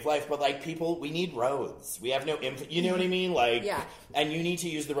quality of life, but like people, we need roads. We have no, you know what I mean? Like, and you need to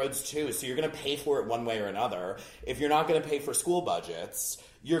use the roads too. So you're going to pay for it one way or another. If you're not going to pay for school budgets,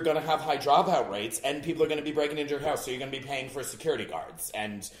 you're going to have high dropout rates and people are going to be breaking into your house. So you're going to be paying for security guards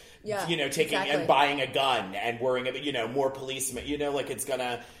and, taking and buying a gun and worrying about, more policemen, like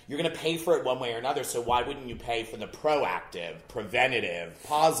you're going to pay for it one way or another. So why wouldn't you pay for the proactive, preventative,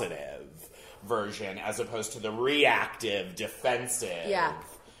 positive version as opposed to the reactive, defensive,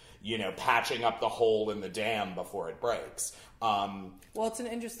 patching up the hole in the dam before it breaks? Well, it's an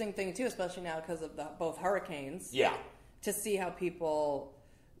interesting thing too, especially now because of both hurricanes. Yeah. To see how people,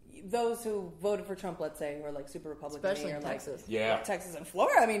 those who voted for Trump, let's say, who are like super Republican, especially in Texas. Texas and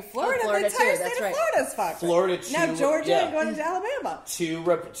Florida. I mean, Florida too. the entire That's state right. of Florida is fucked. Florida too. Now Georgia and going into Alabama. Two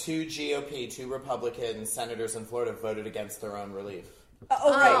GOP, 2 Republican senators in Florida voted against their own relief.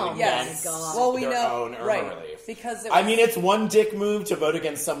 Right. Yes. My God. Well, we their know. own Right. relief. Because it's one dick move to vote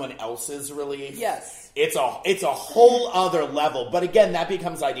against someone else's relief. Yes. It's a whole other level. But again, that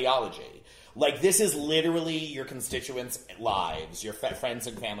becomes ideology. Like, this is literally your constituents' lives, your friends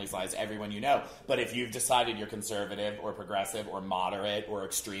and family's lives, everyone you know. But if you've decided you're conservative or progressive or moderate or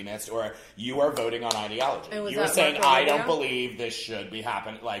extremist, or you are voting on ideology. You are saying, I don't believe this should be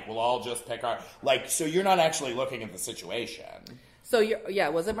happening. Like, we'll all just pick our... Like, so you're not actually looking at the situation. So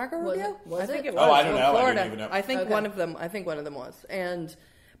was it Marco Rubio? Was I think it it? was. Oh, I don't know. Florida. I didn't even know. I think one of them was.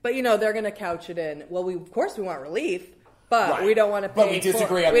 But they're going to couch it in. Well, of course we want relief. But we don't want to pay. But we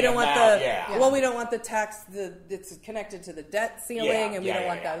disagree on we the don't want amount, Well, we don't want the tax. It's connected to the debt ceiling, and we don't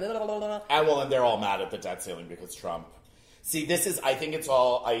want that. And they're all mad at the debt ceiling because Trump. See, this is. I think it's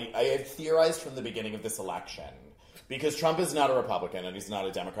all. I have theorized from the beginning of this election because Trump is not a Republican and he's not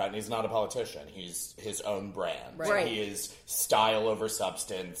a Democrat and he's not a politician. He's his own brand. Right. He is style over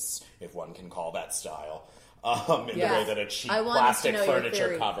substance, if one can call that style, in the way that a cheap plastic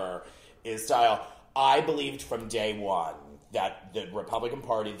furniture cover is style. I believed from day one that the Republican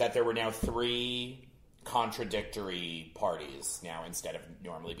Party, that there were now 3 contradictory parties now instead of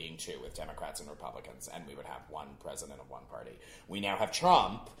normally being two with Democrats and Republicans, and we would have one president of one party. We now have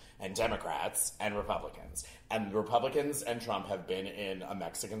Trump and Democrats and Republicans. And Republicans and Trump have been in a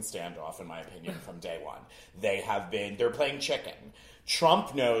Mexican standoff, in my opinion, from day one. They're playing chicken.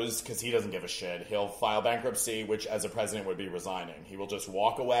 Trump knows, because he doesn't give a shit, he'll file bankruptcy, which as a president would be resigning. He will just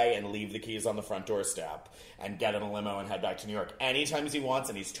walk away and leave the keys on the front doorstep and get in a limo and head back to New York anytime he wants,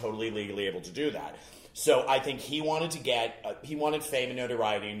 and he's totally legally able to do that. So I think he wanted fame and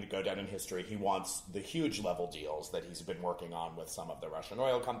notoriety to go down in history. He wants the huge level deals that he's been working on with some of the Russian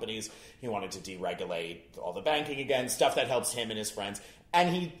oil companies. He wanted to deregulate all the banking again, stuff that helps him and his friends.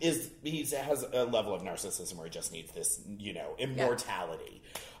 And he has a level of narcissism where he just needs this, immortality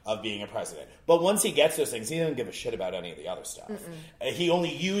of being a president. But once he gets those things, he doesn't give a shit about any of the other stuff. He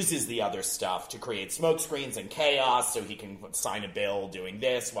only uses the other stuff to create smokescreens and chaos so he can sign a bill doing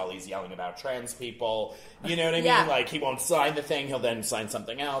this while he's yelling about trans people. You know what I mean? Like, he won't sign the thing, he'll then sign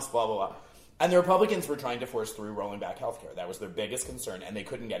something else, blah, blah, blah. And the Republicans were trying to force through rolling back healthcare. That was their biggest concern, and they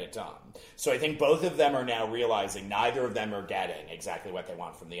couldn't get it done. So I think both of them are now realizing neither of them are getting exactly what they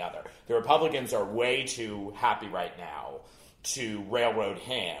want from the other. The Republicans are way too happy right now to railroad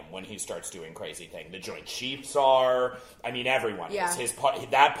him when he starts doing crazy things. The Joint Chiefs are. I mean, everyone is.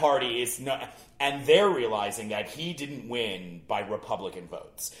 That party is not. And they're realizing that he didn't win by Republican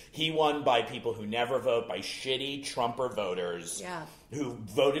votes. He won by people who never vote, by shitty Trumper voters who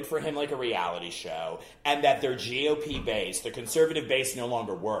voted for him like a reality show, and that their GOP base, their conservative base, no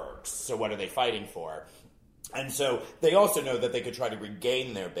longer works. So what are they fighting for? And so they also know that they could try to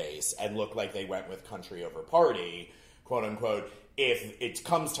regain their base and look like they went with country over party, quote unquote, if it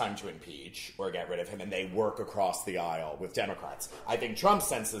comes time to impeach or get rid of him, and they work across the aisle with Democrats. I think Trump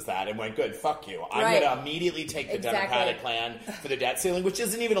senses that and went, good, fuck you. I'm going to immediately take the Democratic plan for the debt ceiling, which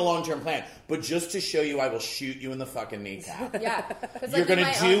isn't even a long-term plan, but just to show you I will shoot you in the fucking kneecap. You're going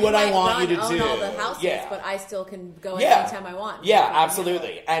to do what I want you to do. All the houses, but I still can go in anytime I want. Yeah,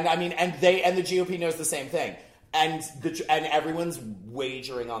 absolutely. And I mean, and the GOP knows the same thing. And everyone's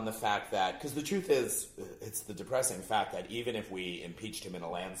wagering on the fact that, because the truth is, it's the depressing fact that even if we impeached him in a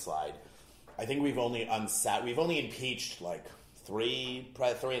landslide, I think we've only impeached like three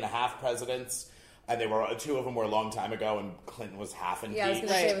and a half presidents, and two of them were a long time ago, and Clinton was half impeached. Yeah, I was going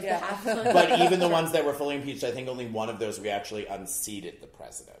to say it was the half one. But even the ones that were fully impeached, I think only one of those we actually unseated the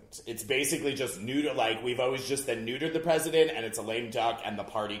president. It's basically just neuter. Like, we've always just then neutered the president, and it's a lame duck, and the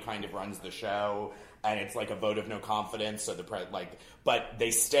party kind of runs the show. And it's like a vote of no confidence, so but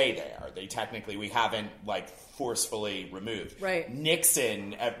they stay there. We haven't forcefully removed. Right.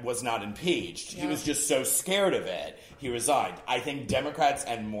 Nixon was not impeached. He was just so scared of it, he resigned. I think Democrats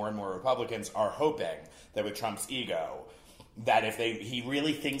and more Republicans are hoping that with Trump's ego, that if he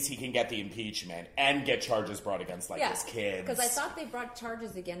really thinks he can get the impeachment and get charges brought against his kids. Because I thought they brought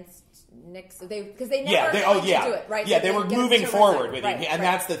charges against Nixon. Because they never tried to do it, right? Yeah, so they were moving forward with it. And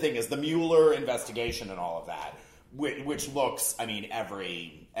that's the thing, is the Mueller investigation and all of that, which looks, I mean,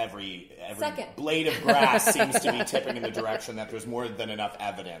 every blade of grass seems to be tipping in the direction that there's more than enough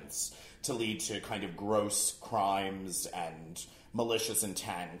evidence to lead to kind of gross crimes and malicious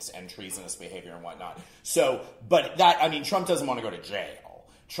intent and treasonous behavior and whatnot. So, but Trump doesn't want to go to jail.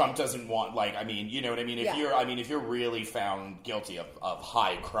 Trump doesn't want, you know what I mean? If you're really found guilty of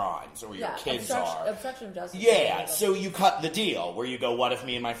high crimes, or your kids are. Obstruction of justice. Yeah, so you cut the deal where you go, what if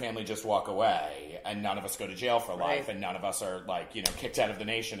me and my family just walk away and none of us go to jail for life, and none of us are, kicked out of the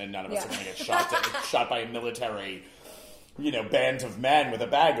nation, and none of us are going to get shot by a military, band of men with a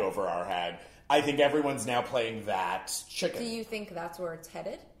bag over our head. I think everyone's now playing that chicken. Do you think that's where it's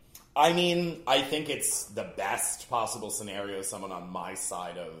headed? I mean, I think it's the best possible scenario. Someone on my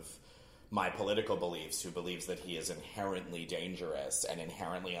side of my political beliefs who believes that he is inherently dangerous and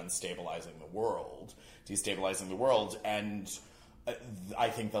inherently destabilizing the world. And I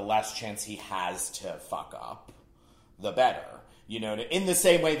think the less chance he has to fuck up, the better. In the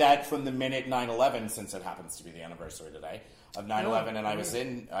same way that from the minute 9/11, since it happens to be the anniversary today of 9/11, and I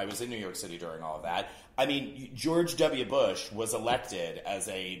was in New York City during all of that. I mean, George W. Bush was elected as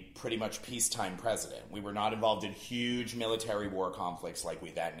a pretty much peacetime president. We were not involved in huge military war conflicts like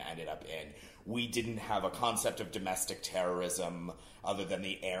we then ended up in. We didn't have a concept of domestic terrorism other than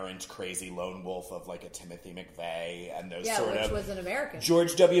the errant, crazy lone wolf of a Timothy McVeigh and those which was an American.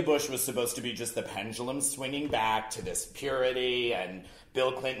 George W. Bush was supposed to be just the pendulum swinging back to this purity, and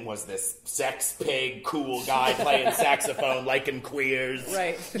Bill Clinton was this sex pig, cool guy playing saxophone, liking queers.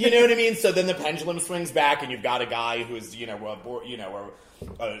 Right. You know what I mean? So then the pendulum swings back, and you've got a guy who's,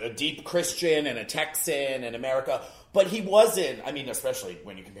 a deep Christian and a Texan and America. But he wasn't, I mean, especially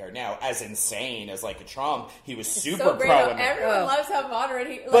when you compare now, as insane as like a Trump. He was super so great. pro. Everyone loves how moderate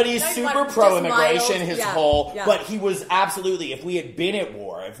he. But he's super pro-immigration, Yeah. But he was absolutely, if we had been at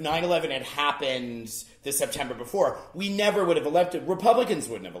war, if 9/11 had happened the September before, we never would have elected, Republicans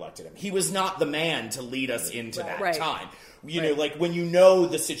wouldn't have elected him. He was not the man to lead us into that time. You know, like when you know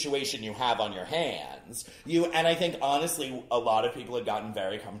the situation you have on your hands, and I think honestly, a lot of people had gotten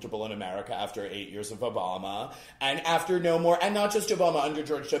very comfortable in America after 8 years of Obama, and after no more, and not just Obama, under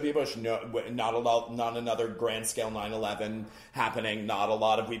George W. Bush, not another grand scale 9/11 happening,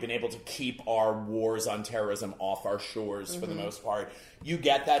 we've been able to keep our wars on terrorism off our shores for the most part. You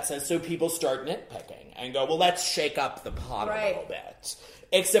get that sense, so people start nitpicking and go, well, let's shake up the pot a little bit.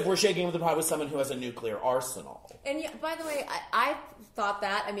 Except we're shaking up the pot with someone who has a nuclear arsenal. And by the way, I thought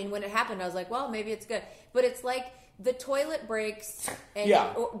that. I mean, when it happened, I was like, well, maybe it's good. But it's like the toilet breaks,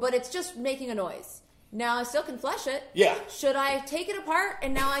 but it's just making a noise. Now I still can flush it. Yeah. Should I take it apart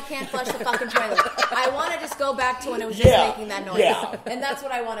and now I can't flush the fucking toilet? I want to just go back to when it was just making that noise. Yeah. And that's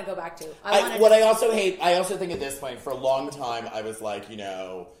what I want to go back to. I also think at this point, for a long time, I was like,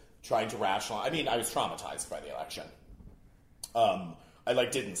 trying to rationalize. I mean, I was traumatized by the election. I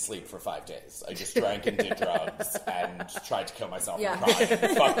didn't sleep for 5 days. I just drank and did drugs and tried to kill myself and cry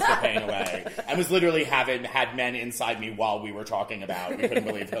and fucked the pain away. I was literally had men inside me while we were talking about. We couldn't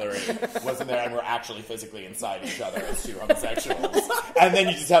believe Hillary wasn't there, and we're actually physically inside each other as two homosexuals. And then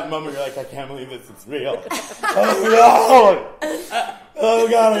you just have a moment where you're like, I can't believe this is real. Oh God! Oh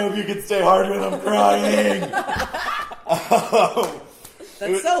God! I hope you can stay hard when I'm crying.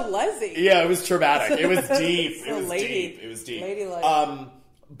 That's so Leslie. Yeah, it was traumatic. It was deep. It was deep. Ladylike.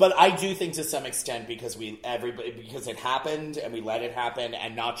 But I do think to some extent because because it happened and we let it happen,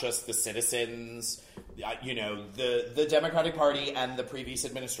 and not just the citizens, the Democratic Party and the previous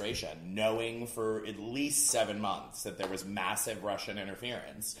administration, knowing for at least 7 months that there was massive Russian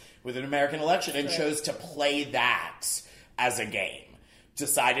interference with an American election, and chose to play that as a game.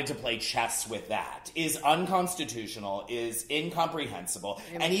 Decided to play chess with that, is unconstitutional, is incomprehensible.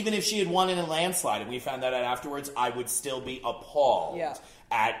 And even if she had won in a landslide and we found that out afterwards, I would still be appalled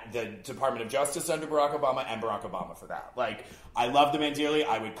at the Department of Justice under Barack Obama and Barack Obama for that. I love the man dearly.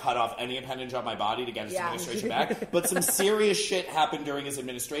 I would cut off any appendage on my body to get his administration back. But some serious shit happened during his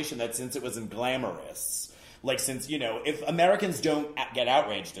administration that, since it wasn't glamorous, since, if Americans don't get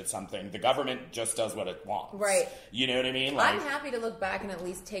outraged at something, the government just does what it wants. Right. You know what I mean? I'm happy to look back and at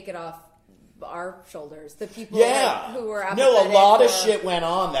least take it off our shoulders. The people who were apathetic. No, a lot of shit went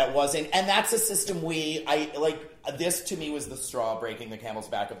on that wasn't, and that's a system this to me was the straw breaking the camel's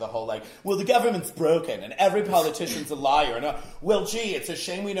back of the whole, well, the government's broken and every politician's a liar. And well, gee, it's a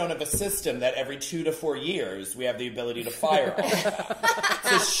shame we don't have a system that every 2 to 4 years we have the ability to fire all of them.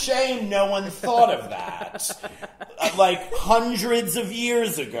 It's a shame no one thought of that. Hundreds of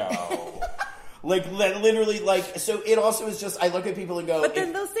years ago. Literally, so it also is just, I look at people and go, but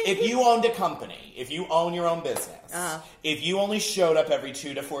then if you owned a company, if you own your own business, if you only showed up every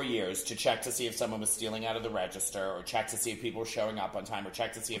 2 to 4 years to check to see if someone was stealing out of the register, or check to see if people were showing up on time, or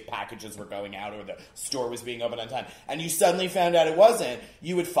check to see if packages were going out, or the store was being opened on time, and you suddenly found out it wasn't,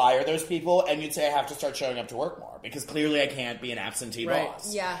 you would fire those people and you'd say, I have to start showing up to work more, because clearly I can't be an absentee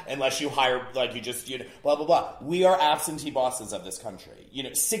boss. Yeah. Unless you hire, blah, blah, blah. We are absentee bosses of this country.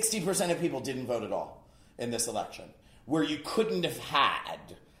 60% of people didn't vote at all in this election, where you couldn't have had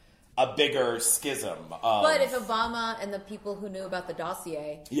a bigger schism of... But if Obama and the people who knew about the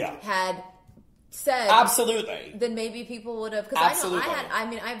dossier had said... Absolutely. Then maybe people would have... Because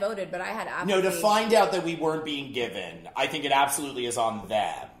I voted, but I had apathy. No, to find out that we weren't being given, I think it absolutely is on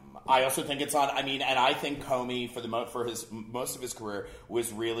them. I also think it's on, and I think Comey, for most of his career,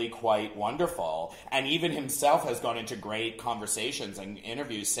 was really quite wonderful. And even himself has gone into great conversations and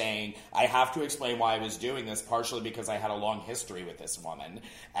interviews saying, I have to explain why I was doing this, partially because I had a long history with this woman.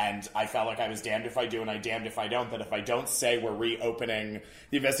 And I felt like I was damned if I do and I damned if I don't. That if I don't say we're reopening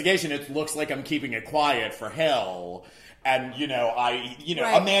the investigation, it looks like I'm keeping it quiet for Hill. And,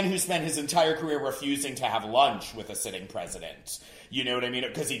 a man who spent his entire career refusing to have lunch with a sitting president. You know what I mean?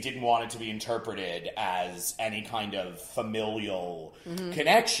 Because he didn't want it to be interpreted as any kind of familial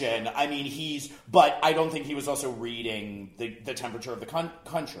connection. But I don't think he was also reading the temperature of the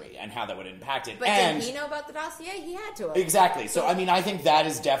country and how that would impact it. But did he know about the dossier? He had to have. Exactly. So, I think that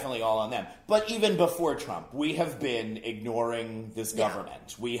is definitely all on them. But even before Trump, we have been ignoring this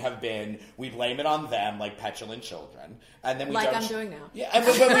government. We blame it on them like petulant children. And then we I'm doing now. Yeah,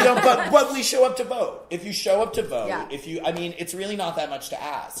 but we don't. But we show up to vote. If you show up to vote, it's really not that much to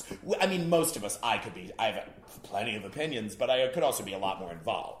ask. Most of us, I have plenty of opinions, but I could also be a lot more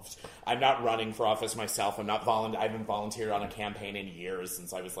involved. I'm not running for office myself. I haven't volunteered on a campaign in years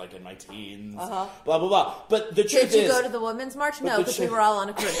since I was like in my teens. Blah, blah, blah. But the truth is... Did you go to the Women's March? No, because we were all on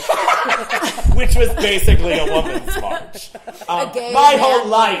a cruise. Which was basically a woman's march. My whole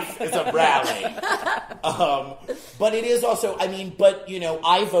life is a rally. But it is also,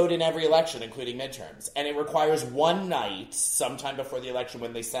 I vote in every election, including midterms. And it requires one night, sometime before the election,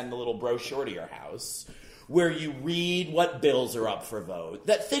 when they send the little brochure to your house, where you read what bills are up for vote,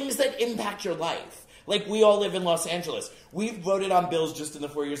 things that impact your life. Like, we all live in Los Angeles. We've voted on bills just in the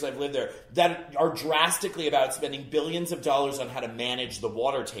 4 years I've lived there that are drastically about spending billions of dollars on how to manage the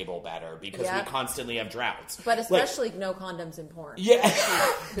water table better because we constantly have droughts. But especially no condoms in porn. Yeah.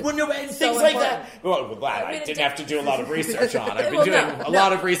 Well, no, and things like that. Well, glad I didn't have to do a lot of research on. I've been doing a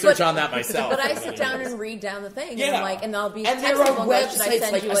lot of research on that myself. But I sit down and read down the thing. Yeah. And I'll be and there are texting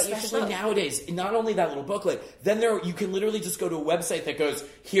websites, like, especially nowadays, not only that little booklet, then you can literally just go to a website that goes,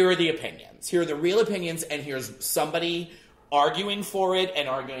 here are the opinions. Here are the real opinions, and here's somebody arguing for it and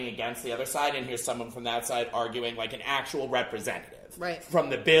arguing against the other side, and here's someone from that side arguing like an actual representative from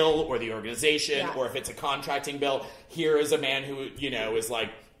the bill or the organization, or if it's a contracting bill, here is a man who, is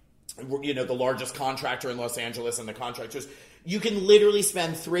like, the largest contractor in Los Angeles and the contractors. You can literally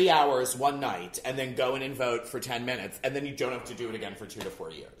spend 3 hours one night and then go in and vote for 10 minutes, and then you don't have to do it again for 2 to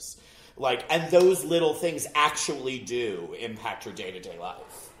 4 years. And those little things actually do impact your day-to-day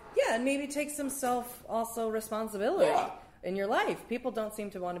life. Yeah, and maybe take some responsibility in your life. People don't seem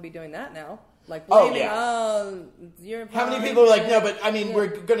to want to be doing that now. Like blaming, you're how many people are like, no, but we're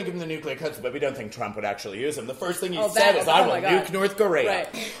going to give them the nuclear codes, but we don't think Trump would actually use them. The first thing he said is, I will nuke North Korea.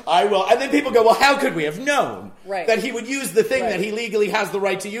 Right. I will. And then people go, well, how could we have known that he would use the thing that he legally has the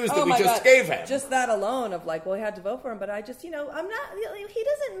right to use that we just gave him? Just that alone of like, well, we had to vote for him, but I just, I'm not, he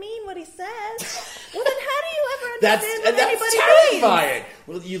doesn't mean what he says. Well, then how do you ever understand what anybody means? That's terrifying.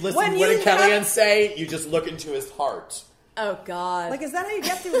 Well, you listen to what did Kellyanne say? You just look into his heart. Oh, God. Like, is that how you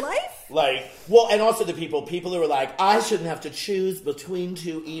get through life? And also the people who are like, I shouldn't have to choose between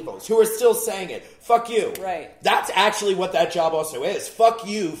two evils, who are still saying it. Fuck you. Right. That's actually what that job also is. Fuck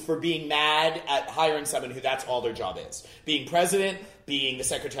you for being mad at hiring someone who that's all their job is. Being president, being the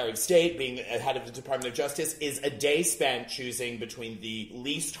Secretary of State, being head of the Department of Justice is a day spent choosing between the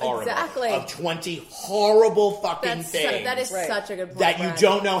least horrible of 20 horrible fucking things. That is such a good point. That you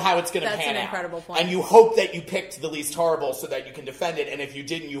don't know how it's going to pan out. That's an incredible point. And you hope that you picked the least horrible so that you can defend it. And if you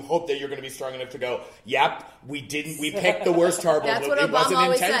didn't, you hope that you're going to be strong enough to go, yep, we didn't. We picked the worst horrible. That's what it Obama wasn't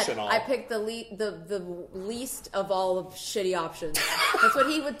always intentional. said. I picked the least of all of shitty options. That's what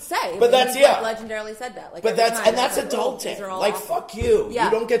he would say. But that's legendarily said that. But that's adulting. Like, fuck you. Yeah.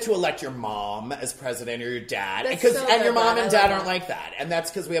 You don't get to elect your mom as president or your dad. And your mom and dad aren't like that. And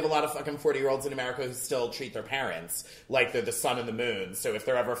that's because we have a lot of fucking 40-year-olds in America who still treat their parents like they're the sun and the moon. So if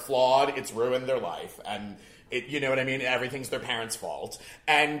they're ever flawed, it's ruined their life. And you know what I mean? Everything's their parents' fault.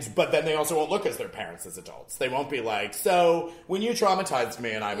 But then they also won't look as their parents as adults. They won't be like, so when you traumatized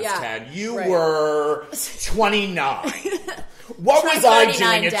me and I was 10, you were 29. What was I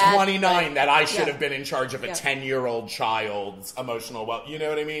doing at 29 that I should have been in charge of a 10-year-old child's emotional you know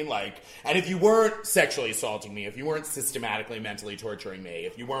what I mean? And if you weren't sexually assaulting me, if you weren't systematically mentally torturing me,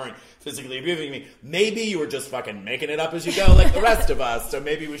 if you weren't physically abusing me, maybe you were just fucking making it up as you go like the rest of us. So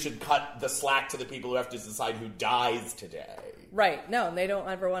maybe we should cut the slack to the people who have to decide who dies today. Right. No, they don't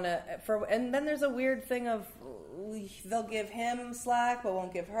ever want to. And then there's a weird thing of they'll give him slack but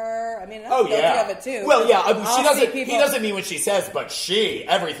won't give her. I mean, I'm guilty of it too. Well, yeah, she doesn't. He doesn't mean what she says, but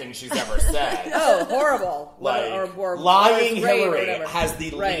everything she's ever said. Horrible. Or lying Hillary has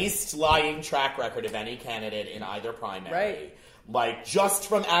the least lying track record of any candidate in either primary. Right. Just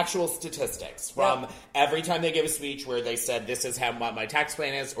from actual statistics, from every time they give a speech where they said, this is what my tax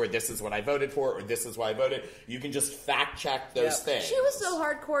plan is, or this is what I voted for, or this is why I voted, you can just fact check those things. She was so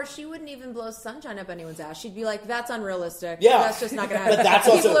hardcore, she wouldn't even blow sunshine up anyone's ass. She'd be like, that's unrealistic. Yeah. That's just not going to happen. But that's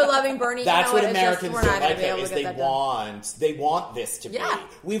People are loving Bernie. That's what Americans don't like it, is they want this to be.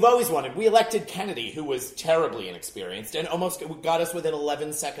 We've always wanted. We elected Kennedy, who was terribly inexperienced, and almost got us within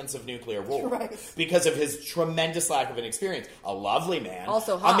 11 seconds of nuclear war because of his tremendous lack of inexperience. A lovely man.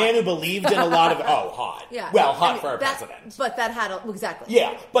 Also hot. A man who believed in a lot of... hot. Yeah. Well, hot for our president. But that had... Exactly.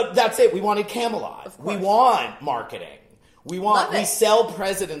 Yeah, but that's it. We wanted Camelot. We want marketing. We sell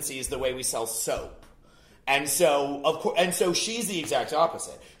presidencies the way we sell soap. And so she's the exact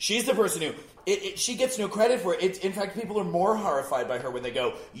opposite. She's the person who... she gets no credit for it. In fact, people are more horrified by her when they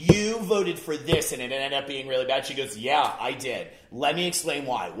go, you voted for this and it ended up being really bad. She goes, yeah, I did. let me explain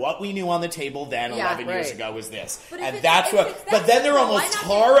why. What we knew on the table then 11 years ago was this. But and if that's it's what, that but then they're simple, almost why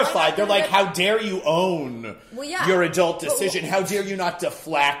not horrified. They're do like, it- how dare you own your adult But decision? How dare you not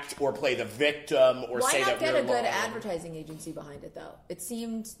deflect or play the victim or Why say not that get we're a good wrong? advertising agency behind it, though? It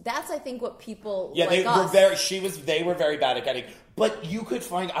seemed that's I think what people Yeah, like they were us. they were very bad at getting. But you could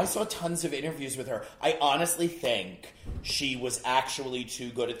find. I saw tons of interviews with her. I honestly think she was actually too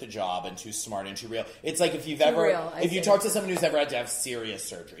good at the job and too smart and too real. It's like if you've if you talk to someone who's ever had to have serious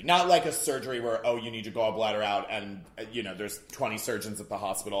surgery, not like a surgery where you need your gallbladder out and there's 20 surgeons at the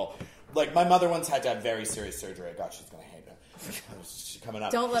hospital. Like my mother once had to have very serious surgery. God, she's gonna hate me. Coming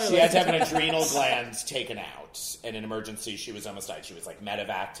up. Don't let her She had to have an listen. adrenal gland taken out in an emergency. She was almost died. She was like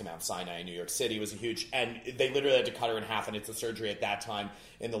medevac to Mount Sinai in New York City. It was a huge, and they literally had to cut her in half. And it's a surgery at that time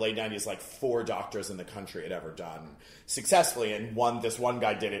in the late 90s, like 4 doctors in the country had ever done successfully. And this one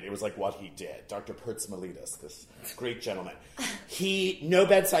guy did it. It was like what he did. Dr. Pertz Miletus, this Greek gentleman. No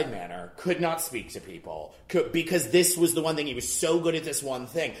bedside manner, could not speak to people because this was the one thing. He was so good at this one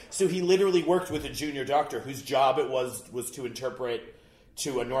thing. So he literally worked with a junior doctor whose job it was to interpret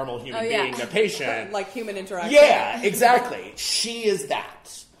to a normal human being, the patient. Like human interaction. Yeah, exactly. She is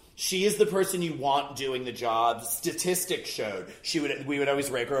that. She is the person you want doing the job. Statistics showed we would always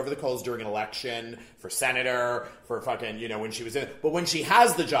rake her over the coals during an election, for senator, for fucking, when she was in. But when she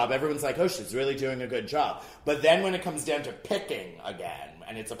has the job, everyone's like, oh, she's really doing a good job. But then when it comes down to picking again,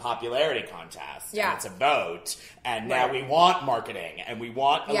 and it's a popularity contest, and it's a vote, and now we want marketing, and we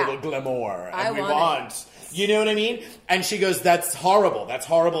want a little glamour, and we want you know what I mean? And she goes, that's horrible. That's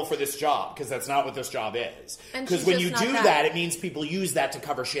horrible for this job, because that's not what this job is. Because when you do that, it means people use that to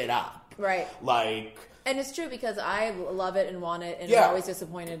cover shit up. Right. And it's true because I love it and want it, and I'm always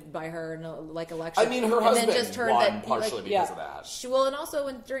disappointed by her in election. I mean, her husband and then just heard won that, partially because of that. And also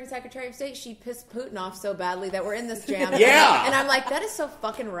during Secretary of State, she pissed Putin off so badly that we're in this jam. Yeah. And I'm like, that is so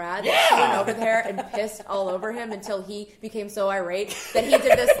fucking rad that she went over there and pissed all over him until he became so irate that he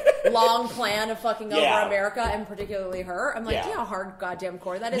did this long plan of fucking over America and particularly her. I'm like, you know how hard goddamn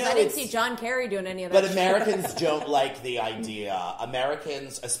core that is? I didn't see John Kerry doing any of that. But Americans don't like the idea.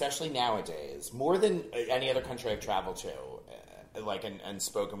 Americans, especially nowadays, more than any other country I've traveled to, and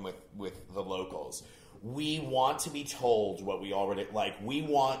spoken with the locals, we want to be told what we already like. We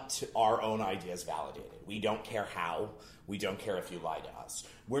want our own ideas validated. We don't care how. We don't care if you lie to us.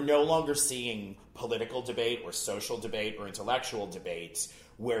 We're no longer seeing political debate or social debate or intellectual debate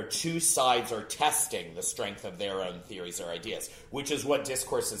where two sides are testing the strength of their own theories or ideas, which is what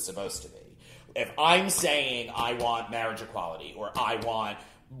discourse is supposed to be. If I'm saying I want marriage equality, or I want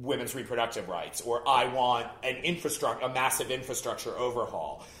women's reproductive rights, or I want a massive infrastructure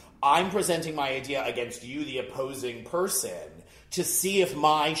overhaul, I'm presenting my idea against you, the opposing person, to see if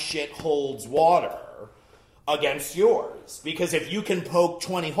my shit holds water against yours. Because if you can poke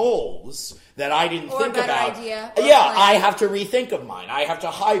 20 holes that I didn't think about, I have to rethink of mine. I have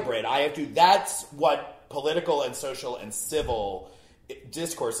to hybrid. That's what political and social and civil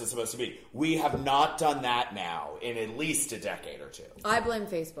discourse is supposed to be. We have not done that now in at least a decade or two. I blame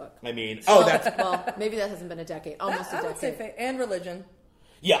Facebook. I mean, maybe that hasn't been a decade. Almost a decade. I would say and religion.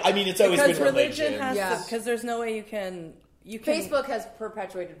 Yeah, I mean, it's always been religion. Because there's no way you can. Facebook has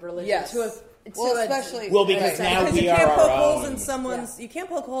perpetuated religion because now we you can't are poke our holes own. in someone's. You can't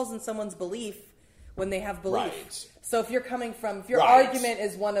poke holes in someone's belief when they have belief. Right. So if you're coming from, if your argument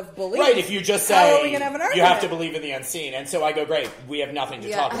is one of belief, right? If you just say how are we gonna have an argument? You have to believe in the unseen, and so I go, great. We have nothing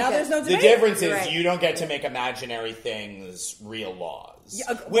to talk about. Now there's no debate. The difference is you don't get to make imaginary things real laws,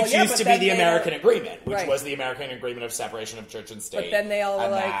 which used to be the American agreement, which was the American agreement of separation of church and state. But then they all were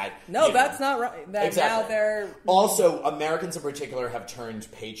like, no, that's not right. Now they're also Americans in particular have turned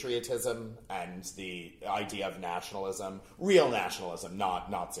patriotism and the idea of nationalism, real nationalism,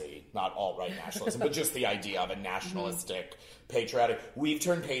 not Nazi, not alt-right nationalism, but just the idea of a nationalistic, patriotic. We've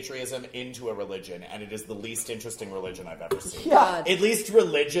turned patriotism into a religion, and it is the least interesting religion I've ever seen. God. At least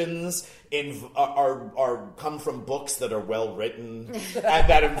religions are come from books that are well written and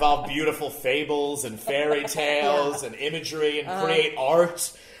that involve beautiful fables and fairy tales and imagery and create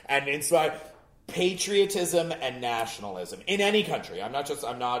art and inspire. Patriotism and nationalism in any country. I'm not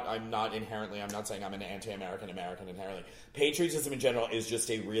saying I'm an anti-American inherently. Patriotism in general is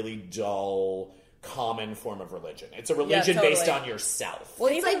just a really dull, common form of religion. It's a religion based on yourself.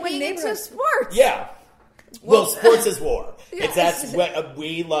 Well, it's like being into sports. Yeah. Well, sports is war.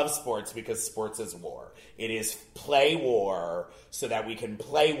 We love sports because sports is war. It is play war so that we can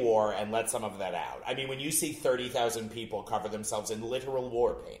play war and let some of that out. I mean, when you see 30,000 people cover themselves in literal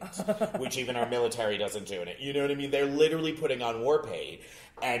war paint, which even our military doesn't do in it, you know what I mean? They're literally putting on war paint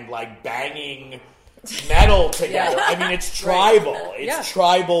and like banging metal together. I mean, it's tribal. Right. It's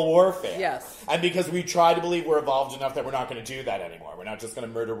tribal warfare. Yes. And because we try to believe we're evolved enough that we're not going to do that anymore. We're not just going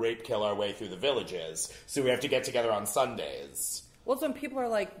to murder, rape, kill our way through the villages. So we have to get together on Sundays. Well, some people are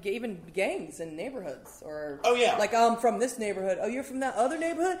like even gangs in neighborhoods, or like from this neighborhood. Oh, you're from that other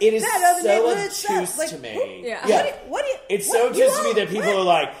neighborhood. It is that other so neighborhood obtuse like, to me. Yeah. What do you? It's so obtuse to me that people are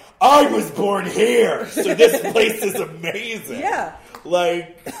like, "I was born here, so this place is amazing." Yeah.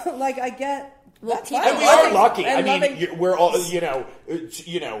 Like I get. Well, That's people fine. And we are lucky. And I mean, we're all,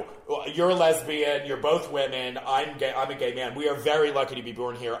 you're a lesbian, you're both women, I'm gay, I'm a gay man. We are very lucky to be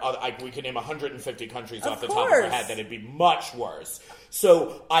born here. We can name 150 countries off the top of our head that it'd be much worse.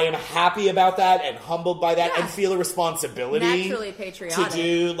 So I am happy about that and humbled by that and feel a responsibility naturally patriotic to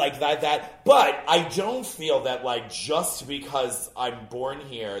do like that. But I don't feel that like just because I'm born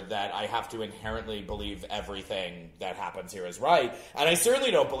here that I have to inherently believe everything that happens here is right. And I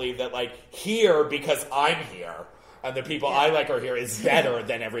certainly don't believe that like here because I'm here and the people I like are here is better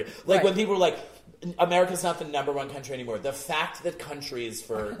than when people are like, America's not the number one country anymore. The fact that countries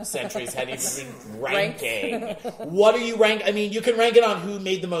for centuries hadn't even been ranking. What are you rank? I mean, you can rank it on who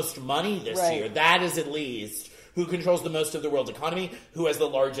made the most money this year. That is at least who controls the most of the world's economy, who has the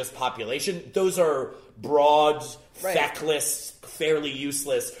largest population. Those are broad, feckless, fairly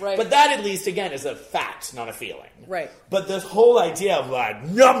useless. Right. But that at least, again, is a fact, not a feeling. Right. But this whole idea of like,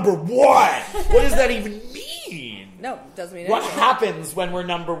 number one, what does that even mean? No, it doesn't mean what anything. happens when we're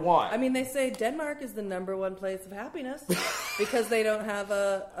number one? I mean, they say Denmark is the number one place of happiness because they don't have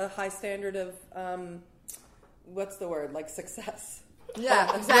a high standard of, what's the word, like success.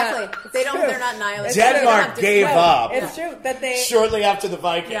 Yeah, exactly. They're not nihilists. Denmark gave up. It's true that they shortly after the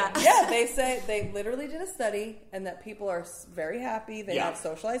Vikings. Yeah, they say they literally did a study, and that people are very happy. They have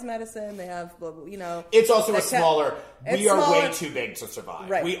socialized medicine. They have, It's also a smaller. We are way too big to survive.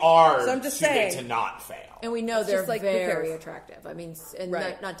 Right. We are too big to not fail. And we know they're very attractive. I mean,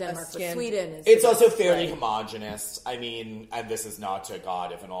 not Denmark, but Sweden. It's also fairly homogenous. I mean, and this is not to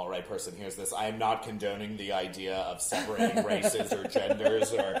God, if an all-right person hears this, I am not condoning the idea of separating races or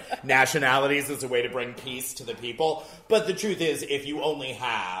genders or nationalities as a way to bring peace to the people. But the truth is, if you only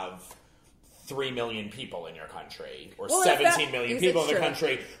have 3 million people in your country, or 17 million people in the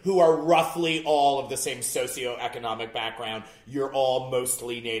country who are roughly all of the same socioeconomic background, you're all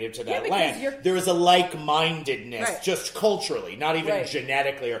mostly native to that land. There is a like-mindedness, just culturally, not even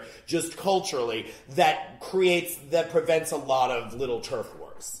genetically, or just culturally, that prevents a lot of little turf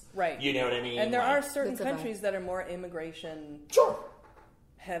wars. Right. You know what I mean? And there are certain countries that are more immigration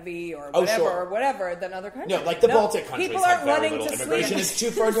heavy or whatever than other countries. No, like the Baltic countries have very little immigration. It's too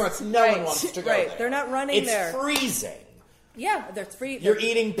far north. No one wants to go there. They're not running there. It's freezing. Yeah, that's free. You're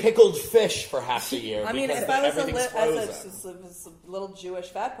eating pickled fish for half the year. I mean, if I was a little Jewish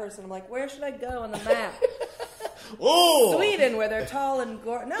fat person, I'm like, where should I go on the map? Sweden, where they're tall and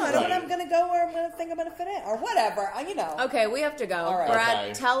gorgeous. No, I don't know. I'm going to go where I'm going to think I'm going to fit in, or whatever. Okay, we have to go. All right.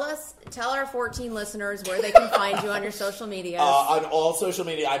 Brad, tell our 14 listeners where they can find you on your social media. On all social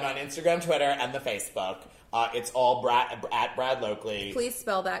media, I'm on Instagram, Twitter, and the Facebook. It's all at Brad Loekle. Please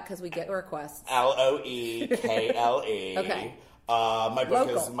spell that because we get requests. Loekle. Okay. My book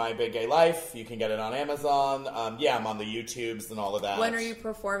is My Big Gay Life. You can get it on Amazon. I'm on the YouTubes and all of that. When are you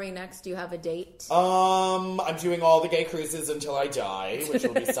performing next? Do you have a date? I'm doing all the gay cruises until I die, which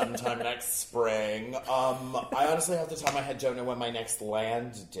will be sometime next spring. I honestly, off the top of my head, don't know when my next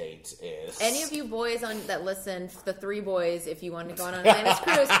land date is. Any of you boys that listen, the 3 boys, if you want to go on Atlantis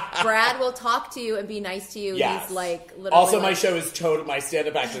cruise, Brad will talk to you and be nice to you. Yes. He's literally. Also, my show is my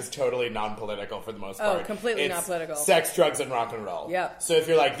stand-up act is totally non-political for the most part. Oh, completely non-political. Sex, drugs, and rock and roll. Yeah. So if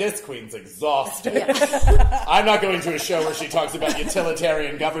you're like, this queen's exhausted, I'm not going to a show where she talks about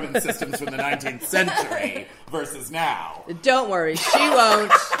utilitarian governance systems from the 19th century versus now. Don't worry, she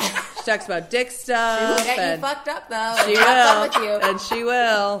won't. She talks about dick stuff. She will get you fucked up, though. She will. With you. And she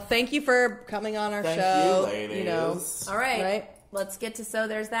will. Thank you for coming on our show. Thank you, ladies. All right. Let's get to So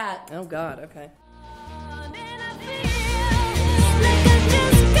There's That. Oh, God. Okay.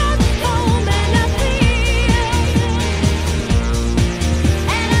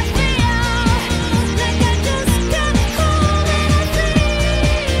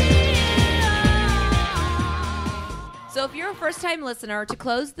 So if you're a first-time listener, to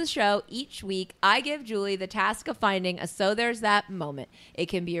close the show each week, I give Julie the task of finding a So There's That moment. It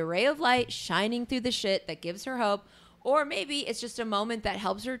can be a ray of light shining through the shit that gives her hope, or maybe it's just a moment that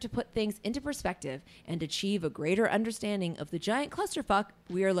helps her to put things into perspective and achieve a greater understanding of the giant clusterfuck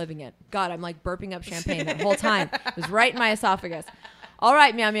we are living in. God, I'm like burping up champagne that whole time. It was right in my esophagus. All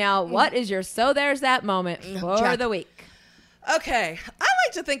right, Meow Meow, what is your So There's That moment for the week? Okay, I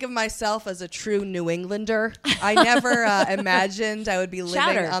like to think of myself as a true New Englander. I never imagined I would be living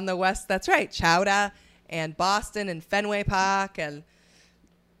Chowder. on the West. That's right. Chowder and Boston and Fenway Park and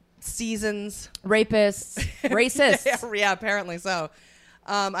Seasons. Rapists, racists. Yeah, apparently so.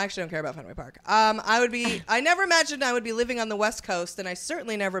 I actually don't care about Fenway Park. I never imagined I would be living on the West Coast, and I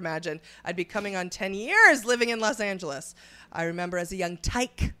certainly never imagined I'd be coming on 10 years living in Los Angeles. I remember as a young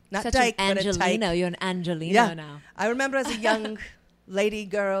tyke, not Such dyke, an but a tyke. Angelino. You're an Angelino now. I remember as a young lady,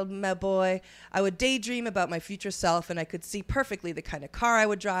 girl, my boy, I would daydream about my future self, and I could see perfectly the kind of car I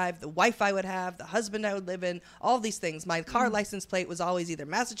would drive, the wife I would have, the husband I would live in, all these things. My car license plate was always either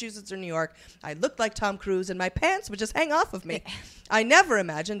Massachusetts or New York. I looked like Tom Cruise, and my pants would just hang off of me. I never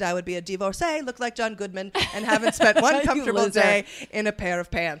imagined I would be a divorcee, look like John Goodman, and haven't spent one comfortable day in a pair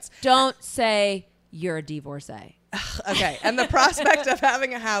of pants. Don't say you're a divorcee. Okay, and the prospect of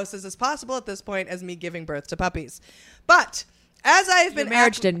having a house is as possible at this point as me giving birth to puppies. But as I've been... Your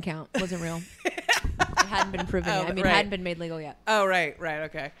marriage didn't count. Wasn't real. It hadn't been proven yet. I mean, it hadn't been made legal yet. Oh, right,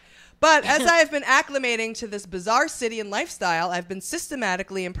 okay. But as I have been acclimating to this bizarre city and lifestyle, I've been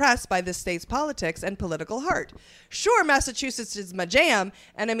systematically impressed by this state's politics and political heart. Sure, Massachusetts is my jam,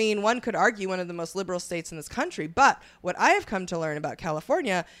 and I mean, one could argue one of the most liberal states in this country, but what I have come to learn about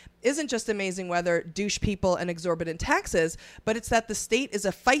California isn't just amazing weather, douche people, and exorbitant taxes, but it's that the state is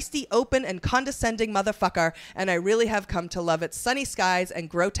a feisty, open, and condescending motherfucker, and I really have come to love its sunny skies and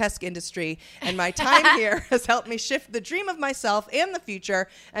grotesque industry, and my time here has helped me shift the dream of myself and the future,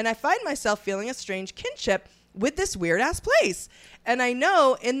 and I find myself feeling a strange kinship with this weird-ass place. And I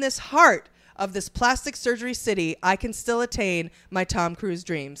know in this heart of this plastic surgery city, I can still attain my Tom Cruise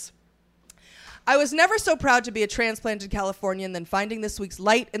dreams. I was never so proud to be a transplanted Californian than finding this week's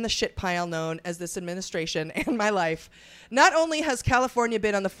light in the shit pile known as this administration and my life. Not only has California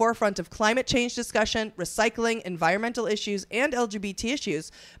been on the forefront of climate change discussion, recycling, environmental issues, and LGBT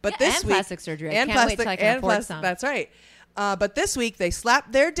issues, but this week... plastic surgery. I can't wait till I can afford some. That's right. But this week, they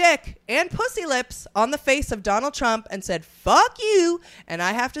slapped their dick and pussy lips on the face of Donald Trump and said, fuck you. And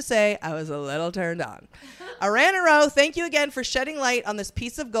I have to say, I was a little turned on. Aranero, thank you again for shedding light on this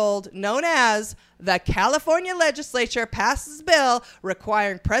piece of gold known as the California legislature passes bill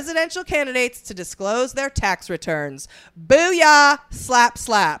requiring presidential candidates to disclose their tax returns. Booyah, slap,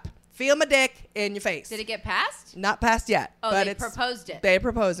 slap. Feel my dick in your face. Did it get passed? Not passed yet. Oh, but they proposed it. They're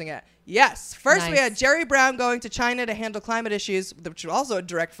proposing it. Yes. First, we Nice. had Jerry Brown going to China to handle climate issues, which was also a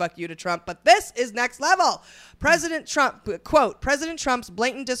direct fuck you to Trump. But this is next level. President Trump, quote, President Trump's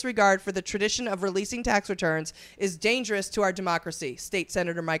blatant disregard for the tradition of releasing tax returns is dangerous to our democracy, State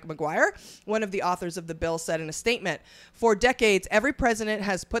Senator Mike McGuire, one of the authors of the bill, said in a statement. For decades, every president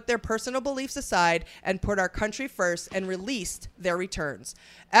has put their personal beliefs aside and put our country first and released their returns.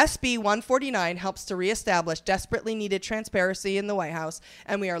 SB 149 helps to reestablish desperately needed transparency in the White House,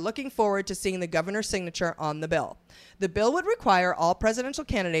 and we are looking forward to seeing the governor's signature on the bill. The bill would require all presidential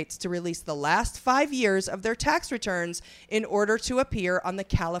candidates to release the last 5 years of their tax returns in order to appear on the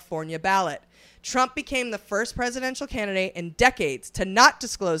California ballot. Trump became the first presidential candidate in decades to not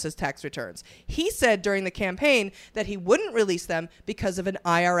disclose his tax returns. He said during the campaign that he wouldn't release them because of an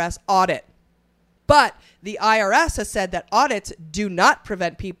IRS audit. But the IRS has said that audits do not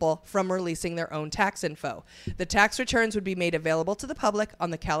prevent people from releasing their own tax info. The tax returns would be made available to the public on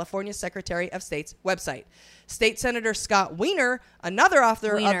the California Secretary of State's website. State Senator Scott Wiener, another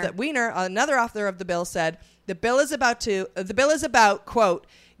author of the bill, said the bill is about, quote,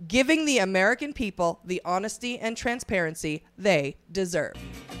 giving the American people the honesty and transparency they deserve.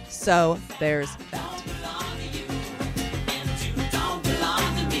 So there's that.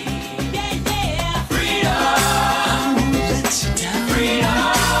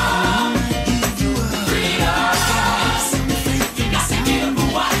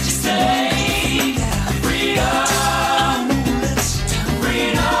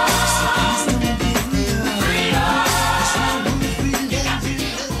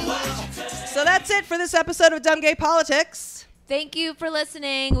 So that's it for this episode of Dumb Gay Politics. Thank you for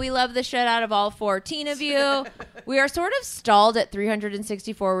listening. We love the shit out of all 14 of you. We are sort of stalled at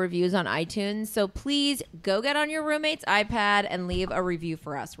 364 reviews on iTunes, so please go get on your roommate's iPad and leave a review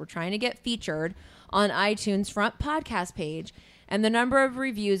for us. We're trying to get featured on iTunes' front podcast page, and the number of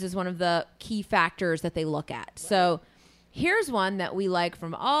reviews is one of the key factors that they look at. So here's one that we like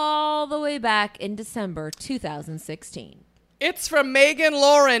from all the way back in December 2016. It's from Megan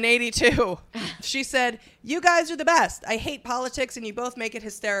Lauren, 82. She said, you guys are the best. I hate politics and you both make it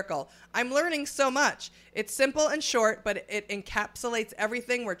hysterical. I'm learning so much. It's simple and short, but it encapsulates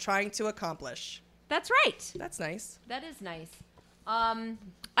everything we're trying to accomplish. That's right. That's nice. That is nice.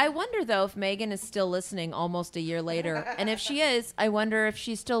 I wonder, though, if Megan is still listening almost a year later. And if she is, I wonder if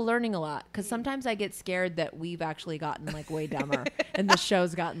she's still learning a lot. Because sometimes I get scared that we've actually gotten, like, way dumber. And the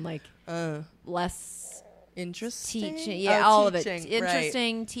show's gotten, like, less... Interesting? Teaching. Yeah, all teaching, of it.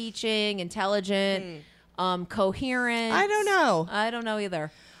 Interesting, right. teaching, intelligent, coherent. I don't know. I don't know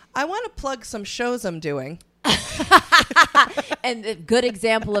either. I want to plug some shows I'm doing. And a good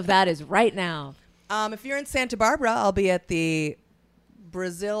example of that is right now. If you're in Santa Barbara, I'll be at the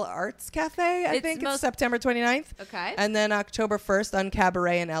Brazil Arts Cafe, I think it's September 29th. Okay. And then October 1st on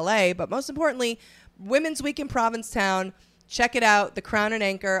Cabaret in LA. But most importantly, Women's Week in Provincetown. Check it out. The Crown and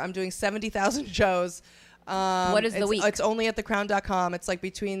Anchor. I'm doing 70,000 shows. What is the week? It's only at thecrown.com. It's like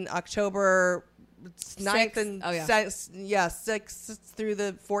between October 9th and 6th through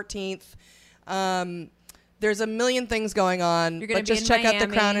the 14th. There's a million things going on. You're gonna but be just in check out the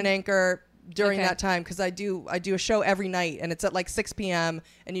Miami. Crown and Anchor during Okay. that time, because I do a show every night, and it's at like 6 p.m.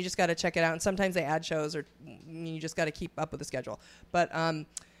 and you just got to check it out. And sometimes they add shows, or you just got to keep up with the schedule. But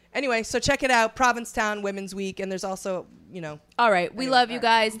anyway, so check it out, Provincetown Women's Week, and there's also, All right. We love you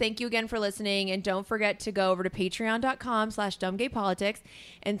guys. Thank you again for listening. And don't forget to go over to patreon.com/dumbgaypolitics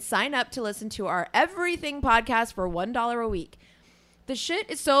and sign up to listen to our Everything podcast for $1 a week. The shit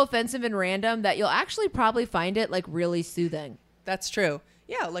is so offensive and random that you'll actually probably find it like really soothing. That's true.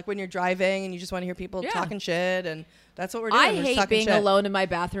 Yeah, like when you're driving and you just want to hear people talking shit, and that's what we're doing. I We're just hate talking being shit. alone in my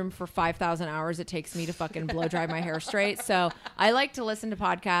bathroom for 5,000 hours it takes me to fucking blow dry my hair straight. So I like to listen to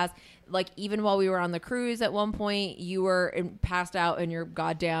podcasts. Like, even while we were on the cruise at one point, you were passed out in your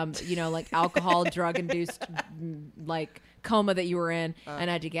goddamn, like alcohol, drug-induced, like, coma that you were in. And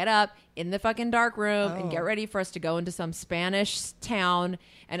I had to get up in the fucking dark room and get ready for us to go into some Spanish town.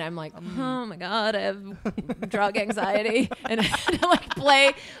 And I'm like, oh my God, I have drug anxiety. And I had to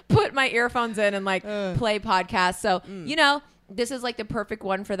like put my earphones in and like play podcasts. So, this is like the perfect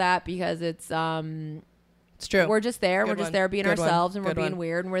one for that, because it's true. We're just there. Good We're just one. there being Good ourselves, one. and we're Good being one.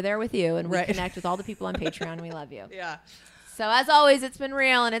 weird, and we're there with you, and we Right. connect with all the people on Patreon, and we love you. Yeah. So as always, it's been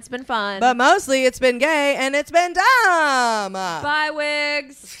real and it's been fun. But mostly it's been gay and it's been dumb. Bye,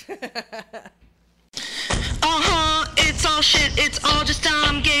 wigs. It's all shit, it's all just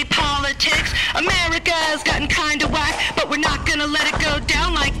dumb gay politics. America's gotten kinda whack, but we're not gonna let it go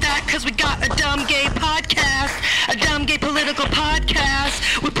down like that, cause we got a dumb gay podcast, a dumb gay political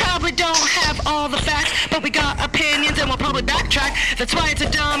podcast. We probably don't have all the facts, but we got opinions and we'll probably backtrack. That's why it's a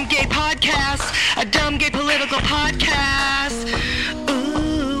dumb gay podcast, a dumb gay political podcast.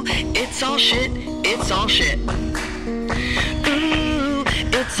 Ooh, it's all shit, it's all shit. Ooh,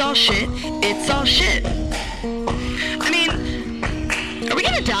 it's all shit, it's all shit. I mean, are we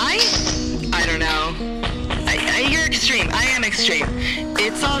gonna die? I don't know. You're extreme. I am extreme.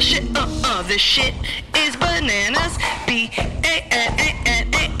 It's all shit. This shit is bananas.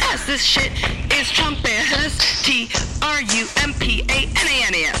 B-A-N-A-N-A-S. This shit is Trumpanas.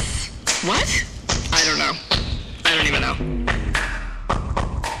 Trumpanas. What? I don't know. I don't even know.